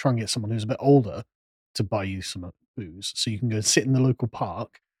you try and get someone who's a bit older to buy you some booze, so you can go sit in the local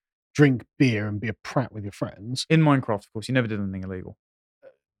park, drink beer, and be a prat with your friends. In Minecraft, of course, you never did anything illegal.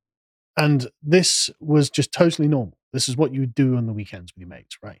 And this was just totally normal. This is what you would do on the weekends with your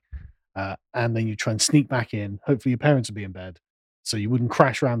mates, right? And then you try and sneak back in. Hopefully your parents would be in bed, so you wouldn't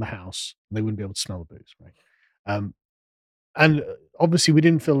crash around the house. And they wouldn't be able to smell the booze, right? And obviously we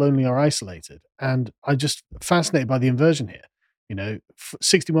didn't feel lonely or isolated. And I just fascinated by the inversion here.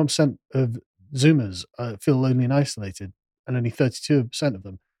 61% of Zoomers feel lonely and isolated, and only 32% of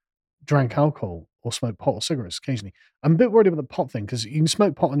them drank alcohol or smoked pot or cigarettes occasionally. I'm a bit worried about the pot thing, because you can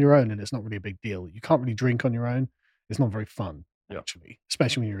smoke pot on your own and it's not really a big deal. You can't really drink on your own. It's not very fun, actually,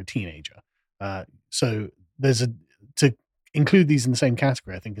 especially when you're a teenager. So to include these in the same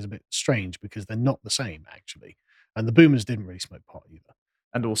category, I think, is a bit strange, because they're not the same, actually. And the boomers didn't really smoke pot either.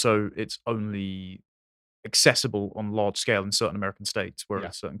 And also, it's only accessible on large scale in certain American states, whereas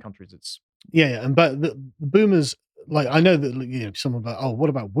in certain countries it's... But the boomers, like, I know that someone like, oh, what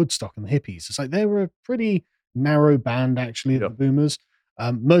about Woodstock and the hippies? It's like they were a pretty narrow band, actually, of the boomers.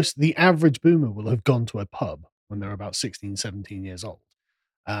 The average boomer will have gone to a pub when they're about 16, 17 years old,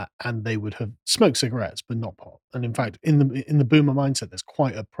 and they would have smoked cigarettes, but not pot. And in fact, in the boomer mindset, there's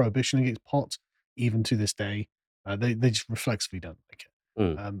quite a prohibition against pot, even to this day. They just reflexively don't like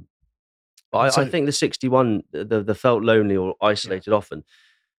it. I think the 61, the felt lonely or isolated often,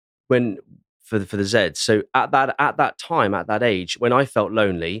 when for the Zeds. So at that time, at that age, when I felt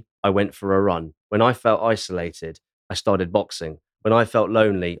lonely, I went for a run. When I felt isolated, I started boxing. When I felt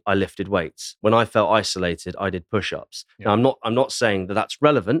lonely, I lifted weights. When I felt isolated, I did push-ups. Now, I'm not saying that that's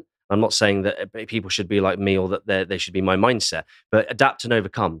relevant. I'm not saying that people should be like me, or that they should be my mindset, but adapt and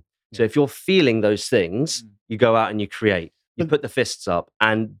overcome. So if you're feeling those things, you go out and you create. You put the fists up,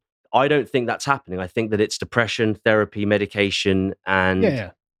 and I don't think that's happening. I think that it's depression, therapy, medication,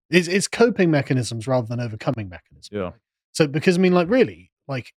 and it's coping mechanisms rather than overcoming mechanisms. Yeah. So because, I mean, like, really,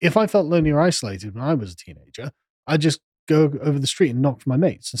 like, if I felt lonely or isolated when I was a teenager, I'd just go over the street and knock for my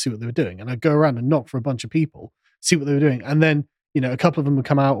mates and see what they were doing, and I'd go around and knock for a bunch of people, see what they were doing, and then a couple of them would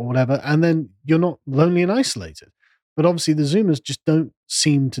come out or whatever, and then you're not lonely and isolated. But obviously the Zoomers just don't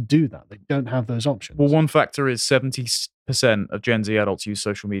seem to do that. They don't have those options. Well, one factor is 70% of Gen Z adults use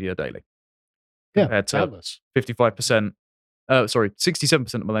social media daily. Compared to 55%,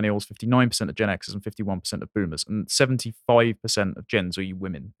 67% of millennials, 59% of Gen Xers, and 51% of boomers. And 75% of Gen Z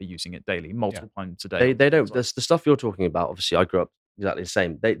women are using it daily, multiple times a day. They don't, the stuff you're talking about, obviously, I grew up exactly the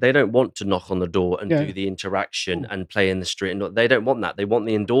same. They don't want to knock on the door and do the interaction and play in the street. And they don't want that. They want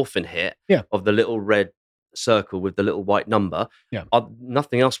the endorphin hit of the little red circle with the little white number.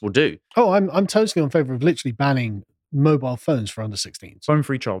 Nothing else will do. Oh, I'm totally in favor of literally banning mobile phones for under 16s.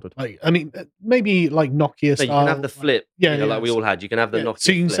 Phone-free childhood. Like, I mean, maybe like Nokia So style. you can have the flip, like we all had. You can have the Nokia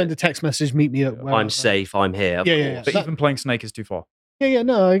So you can flip. send a text message, meet me at where I'm safe, I'm here, of course. But even playing Snake is too far. Yeah,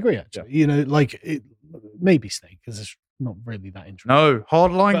 no, I agree, actually. You know, like, maybe Snake, because it's not really that interesting. No,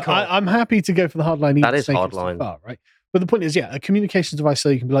 hardline. I'm happy to go for the hardline. That is Snake hardline. too far, right? But the point is, a communications device so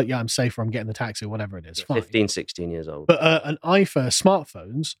you can be like, yeah, I'm safe, or I'm getting the taxi, or whatever it is. Fine. 15, 16 years old. But an iPhone,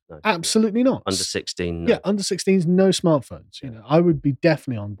 smartphones, absolutely not. Under 16, no. Yeah, under 16s, no smartphones. You know, I would be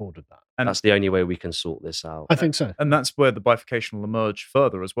definitely on board with that. And that's the only way we can sort this out. I think so. And that's where the bifurcation will emerge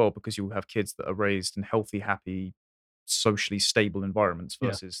further as well, because you will have kids that are raised in healthy, happy, socially stable environments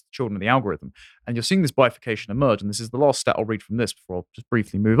versus children of the algorithm. And you're seeing this bifurcation emerge. And this is the last stat I'll read from this before I'll just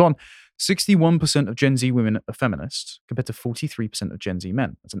briefly move on. 61% of Gen Z women are feminists compared to 43% of Gen Z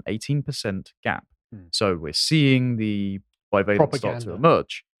men. That's an 18% gap. So we're seeing the bivalence start to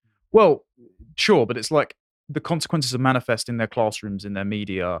emerge. Well, sure, but it's like the consequences are manifest in their classrooms, in their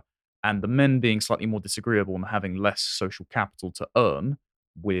media, and the men being slightly more disagreeable and having less social capital to earn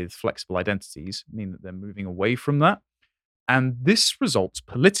with flexible identities mean that they're moving away from that. And this results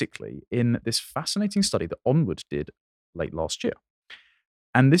politically in this fascinating study that Onward did late last year.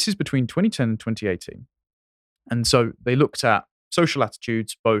 And this is between 2010 and 2018. And so they looked at social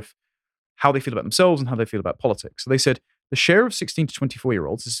attitudes, both how they feel about themselves and how they feel about politics. So they said the share of 16 to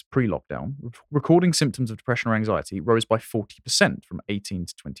 24-year-olds, this is pre-lockdown, recording symptoms of depression or anxiety rose by 40% from 18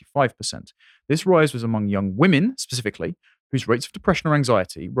 to 25%. This rise was among young women specifically, whose rates of depression or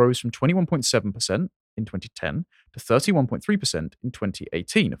anxiety rose from 21.7% in 2010 to 31.3% in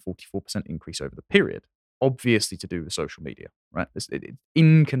 2018, a 44% increase over the period. Obviously to do with social media, right? It's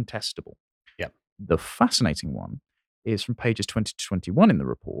incontestable. Yeah. The fascinating one is from pages 20 to 21 in the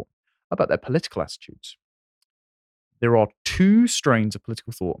report about their political attitudes. There are two strains of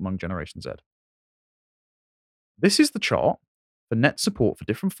political thought among Generation Z. This is the chart for net support for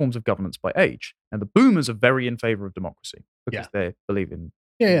different forms of governance by age. And the boomers are very in favor of democracy because they believe in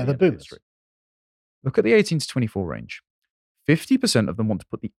the boomers. History. Look at the 18 to 24 range. 50% of them want to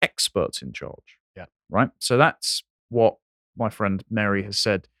put the experts in charge. Yeah. Right? So that's what my friend Mary has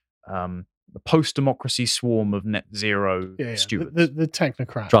said. The post-democracy swarm of net zero stewards. The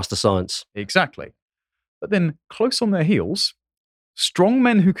technocrats. Trust the science. Exactly. But then, close on their heels, strong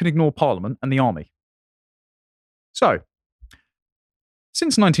men who can ignore Parliament and the army. So,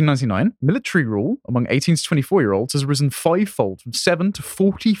 since 1999, military rule among 18 to 24-year-olds has risen fivefold from 7 to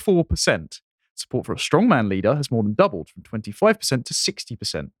 44%. Support for a strongman leader has more than doubled from 25% to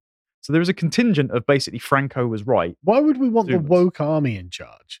 60%. So there is a contingent of basically Franco was right. Why would we want the woke army in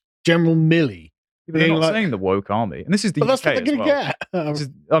charge? General Milley. They're not saying the woke army. And this is the UK that's what they're going to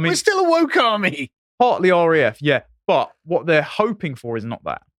get. We're still a woke army. Partly RAF, yeah. But what they're hoping for is not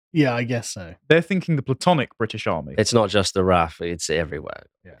that. Yeah, I guess so. They're thinking the Platonic British Army. It's not just the RAF, it's everywhere.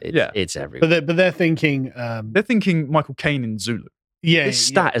 It's everywhere. But they're thinking... they're thinking Michael Caine in Zulu. Yeah. This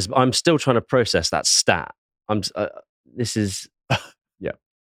stat is... I'm still trying to process that stat. This is...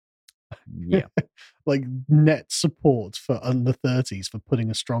 Yeah. Like net support for under 30s for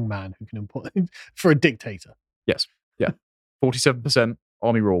putting a strong man who can import for a dictator. Yes. Yeah. 47%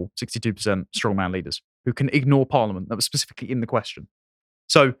 army rule, 62% strongman leaders who can ignore Parliament. That was specifically in the question.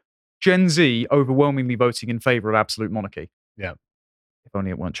 So Gen Z overwhelmingly voting in favor of absolute monarchy. Yeah. If only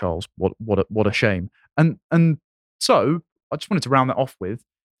it weren't Charles. What a shame. And so I just wanted to round that off with,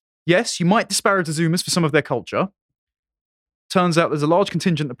 yes, you might disparage the Zoomers for some of their culture. Turns out there's a large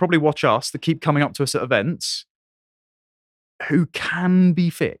contingent that probably watch us that keep coming up to us at events who can be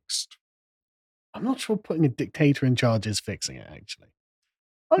fixed. I'm not sure putting a dictator in charge is fixing it, actually.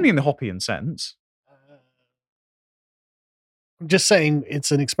 Only in the Hoppian sense. I'm just saying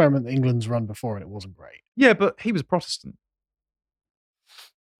it's an experiment that England's run before and it wasn't great. Yeah, but he was Protestant.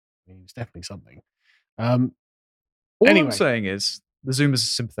 I mean, he was definitely something. All I'm saying is the Zoomers are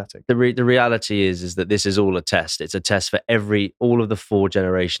sympathetic. The reality is that this is all a test. It's a test for all of the 4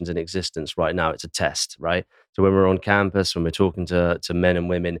 generations in existence right now. It's a test, right? So when we're on campus, when we're talking to men and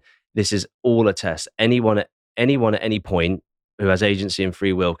women, this is all a test. Anyone at any point who has agency and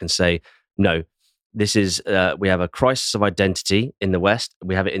free will can say, no, this is, we have a crisis of identity in the West.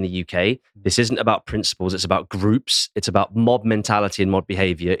 We have it in the UK. This isn't about principles. It's about groups. It's about mob mentality and mob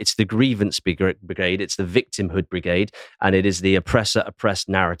behavior. It's the grievance brigade. It's the victimhood brigade. And it is the oppressor-oppressed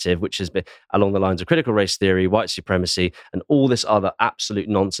narrative, which has been along the lines of critical race theory, white supremacy, and all this other absolute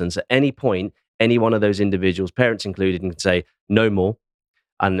nonsense. At any point, any one of those individuals, parents included, can say, no more.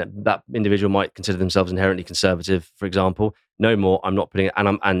 And that individual might consider themselves inherently conservative, for example. No more. I'm not putting it.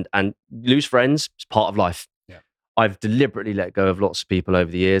 And lose friends is part of life. Yeah. I've deliberately let go of lots of people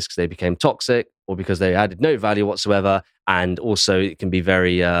over the years because they became toxic or because they added no value whatsoever. And also it can be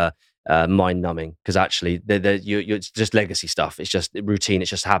very mind numbing, because actually it's just legacy stuff. It's just routine.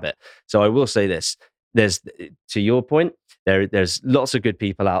 It's just habit. So I will say this, to your point, there's lots of good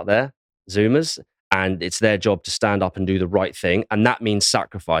people out there, Zoomers, and it's their job to stand up and do the right thing. And that means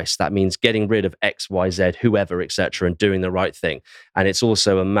sacrifice. That means getting rid of X, Y, Z, whoever, etc., and doing the right thing. And it's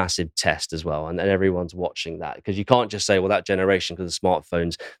also a massive test as well. And everyone's watching that, because you can't just say, well, that generation, because of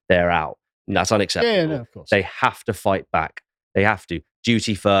smartphones, they're out. And that's unacceptable. Yeah, no, of course. They have to fight back. They have to.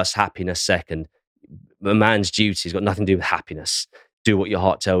 Duty first, happiness second. A man's duty has got nothing to do with happiness. Do what your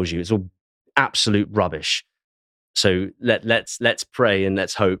heart tells you. It's all absolute rubbish. So let's pray and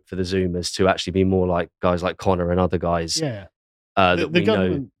let's hope for the Zoomers to actually be more like guys like Connor and other guys. Yeah.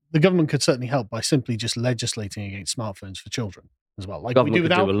 The government could certainly help by simply just legislating against smartphones for children as well. Like government we do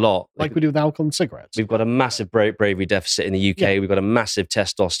with could do a lot. Like we do with alcohol and cigarettes. We've got a massive bravery deficit in the UK. Yeah. We've got a massive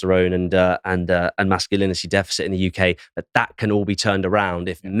testosterone and masculinity deficit in the UK. But that can all be turned around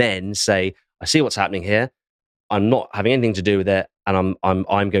if men say, I see what's happening here. I'm not having anything to do with it, and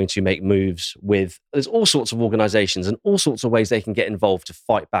I'm going to make moves with. There's all sorts of organisations and all sorts of ways they can get involved to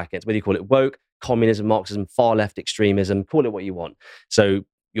fight back against, whether you call it woke, communism, Marxism, far left extremism, call it what you want. So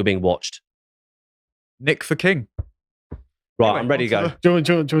you're being watched. Nick for King. Right, Anyway, I'm ready to go. Do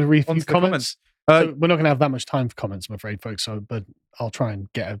you want to read a On few to the comments? comments. So we're not going to have that much time for comments, I'm afraid, folks. But I'll try and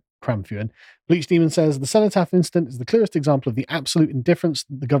get a cram few in. Bleach Demon says the cenotaph incident is the clearest example of the absolute indifference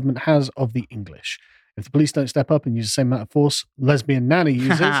that the government has of the English. If the police don't step up and use the same amount of force lesbian nanny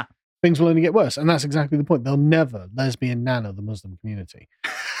uses, things will only get worse. And that's exactly the point. They'll never lesbian nana the Muslim community.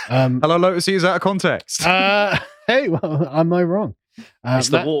 Hello, Lotus, is out of context. Hey, well, am I wrong? It's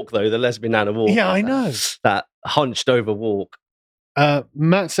the walk, though, the lesbian nana walk. Yeah, I know. That hunched over walk.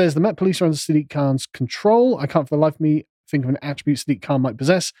 Matt says the Met police are under Sadiq Khan's control. I can't for the life of me think of an attribute Sadiq Khan might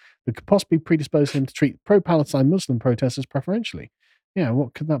possess that could possibly predispose him to treat pro-Palestine Muslim protesters preferentially. Yeah,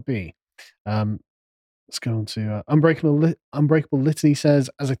 what could that be? Let's go on to Unbreakable Litany says,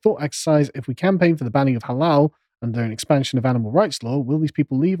 as a thought exercise, if we campaign for the banning of halal under an expansion of animal rights law, will these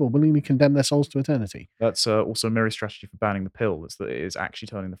people leave or willingly condemn their souls to eternity? That's also a mirror strategy for banning the pill. It's that it is actually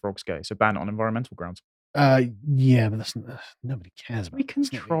turning the frogs gay. So ban it on environmental grounds. Yeah, but that's nobody cares about. We can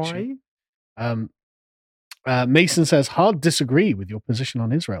try. Mason says, hard disagree with your position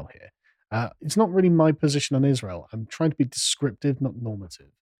on Israel here. It's not really my position on Israel. I'm trying to be descriptive, not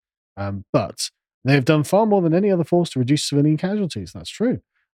normative. But they've done far more than any other force to reduce civilian casualties. That's true.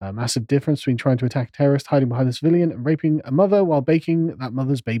 A massive difference between trying to attack a terrorist, hiding behind a civilian, and raping a mother while baking that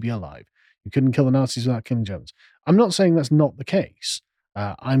mother's baby alive. You couldn't kill the Nazis without killing Germans. I'm not saying that's not the case.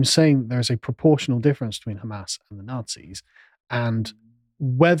 I'm saying there's a proportional difference between Hamas and the Nazis. And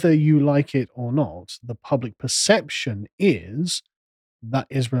whether you like it or not, the public perception is that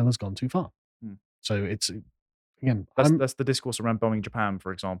Israel has gone too far. So it's, again, that's the discourse around bombing Japan,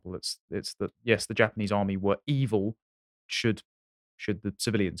 for example. It's that, yes, the Japanese army were evil, should the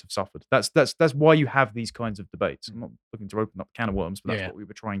civilians have suffered. That's why you have these kinds of debates. I'm not looking to open up a can of worms, but that's what we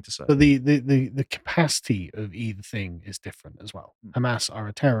were trying to say. But the capacity of either thing is different as well. Hamas are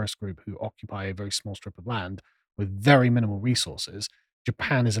a terrorist group who occupy a very small strip of land with very minimal resources.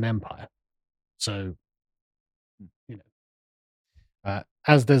 Japan is an empire. So, you know.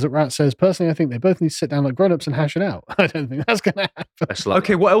 As Desert Rat says, personally, I think they both need to sit down like grown-ups and hash it out. I don't think that's going to happen.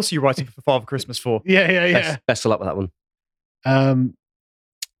 Okay, what else are you writing for Father Christmas for? Yeah. Best of luck with that one.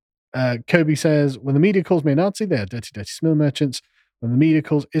 Kobe says, when the media calls me a Nazi, they are dirty, dirty smill merchants. When the media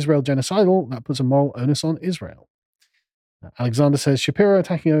calls Israel genocidal, that puts a moral onus on Israel. Alexander says, Shapiro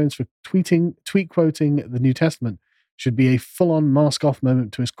attacking Owens for tweet quoting the New Testament should be a full-on mask-off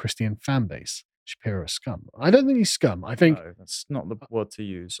moment to his Christian fan base. Shapiro is scum. I don't think he's scum. I think no, that's not the word to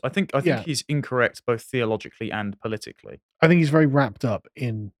use. I think he's incorrect both theologically and politically. I think he's very wrapped up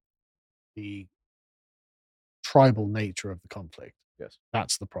in the tribal nature of the conflict. Yes,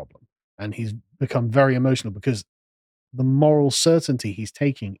 that's the problem, and he's become very emotional because the moral certainty he's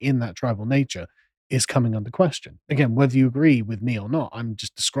taking in that tribal nature is coming under question. Again, whether you agree with me or not, I'm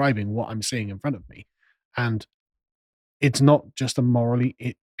just describing what I'm seeing in front of me, and it's not just a morally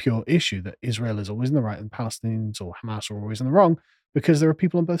pure issue that Israel is always in the right and Palestinians or Hamas are always in the wrong, because there are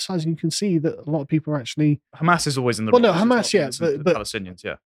people on both sides, and you can see that a lot of people are actually... Hamas is always in the wrong. Well, no, Hamas, yeah, but Palestinians,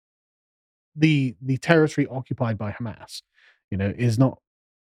 yeah. The territory occupied by Hamas, is not...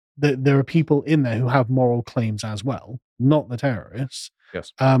 There are people in there who have moral claims as well, not the terrorists.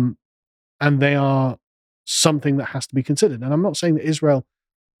 Yes. And they are something that has to be considered. And I'm not saying that Israel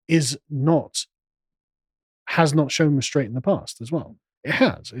has not shown restraint in the past as well. It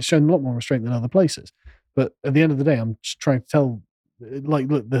has. It's shown a lot more restraint than other places. But at the end of the day, I'm just trying to tell Like,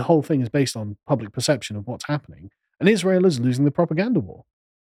 look, the whole thing is based on public perception of what's happening, and Israel is losing the propaganda war.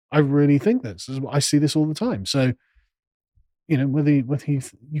 I really think this. I see this all the time. So, whether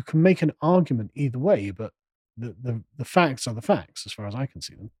you can make an argument either way, but the facts are the facts as far as I can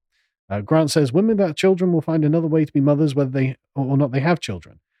see them. Grant says women without children will find another way to be mothers, whether they or not they have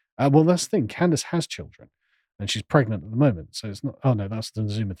children. Well, that's the thing. Candace has children, and she's pregnant at the moment. So it's not. Oh no, that's the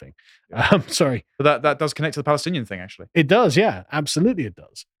Zuma thing. Sorry, But that does connect to the Palestinian thing, actually. it does. Yeah, absolutely, it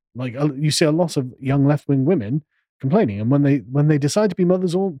does. Like you see a lot of young left wing women complaining, and when they decide to be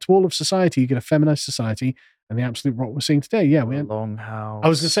mothers to all of society, you get a feminized society, and the absolute rot we're seeing today. Yeah, The longhouse. I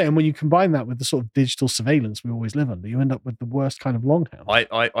was going to say, and when you combine that with the sort of digital surveillance we always live under, you end up with the worst kind of longhouse.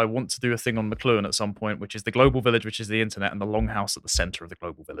 I want to do a thing on McLuhan at some point, which is the global village, which is the internet, and the longhouse at the center of the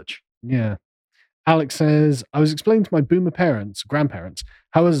global village. Yeah. Alex says, I was explaining to my boomer grandparents,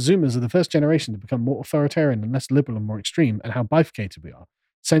 how us Zoomers are the first generation to become more authoritarian and less liberal and more extreme, and how bifurcated we are.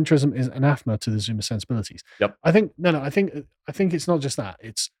 Centrism is anathema to the Zoomer sensibilities. Yep. I think it's not just that.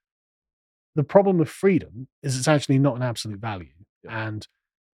 It's the problem with freedom is it's actually not an absolute value. Yep. And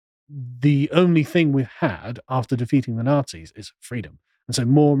the only thing we've had after defeating the Nazis is freedom. And so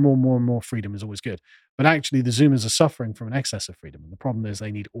more freedom is always good. But actually, the Zoomers are suffering from an excess of freedom. And the problem is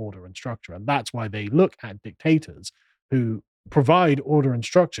they need order and structure. And that's why they look at dictators who provide order and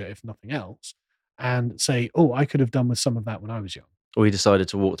structure, if nothing else, and say, oh, I could have done with some of that when I was young. We decided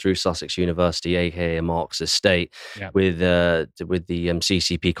to walk through Sussex University, aka a Marxist state, with the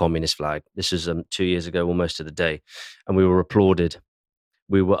CCP communist flag. This was 2 years ago, almost to the day, and we were applauded.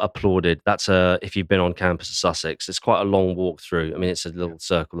 That's if you've been on campus of Sussex, it's quite a long walk through. I mean, it's a little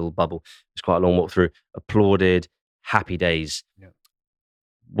circle, little bubble. It's quite a long walk through. Applauded, happy days. Yeah.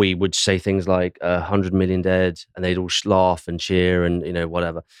 We would say things like 100 million dead, and they'd all laugh and cheer and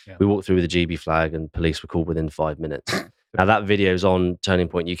whatever. Yeah. We walked through with the GB flag, and police were called within 5 minutes. Now that video is on Turning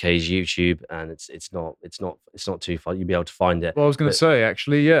Point UK's YouTube, and it's not too far. You'll be able to find it. Well, I was going to say,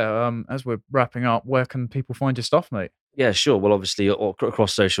 actually, as we're wrapping up, where can people find your stuff, mate? Yeah, sure. Well, obviously,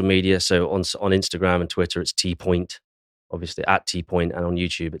 across social media. So on Instagram and Twitter, it's T-Point, obviously at T-Point, and on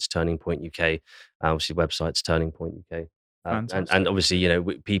YouTube, it's Turning Point UK. Obviously, website's Turning Point UK. And obviously,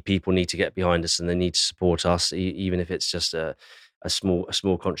 people need to get behind us, and they need to support us, even if it's just a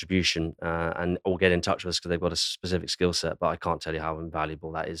small contribution, and or get in touch with us because they've got a specific skill set. But I can't tell you how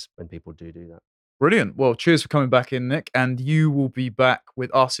invaluable that is when people do that. Brilliant. Well, cheers for coming back in, Nick. And you will be back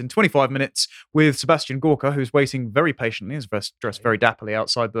with us in 25 minutes with Sebastian Gorka, who's waiting very patiently, is dressed very dapperly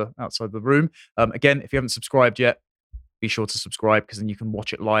outside the room. Again, if you haven't subscribed yet, be sure to subscribe, because then you can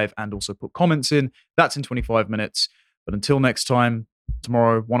watch it live and also put comments in. That's in 25 minutes. But until next time,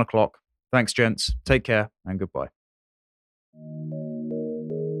 tomorrow, 1 o'clock. Thanks, gents. Take care and goodbye.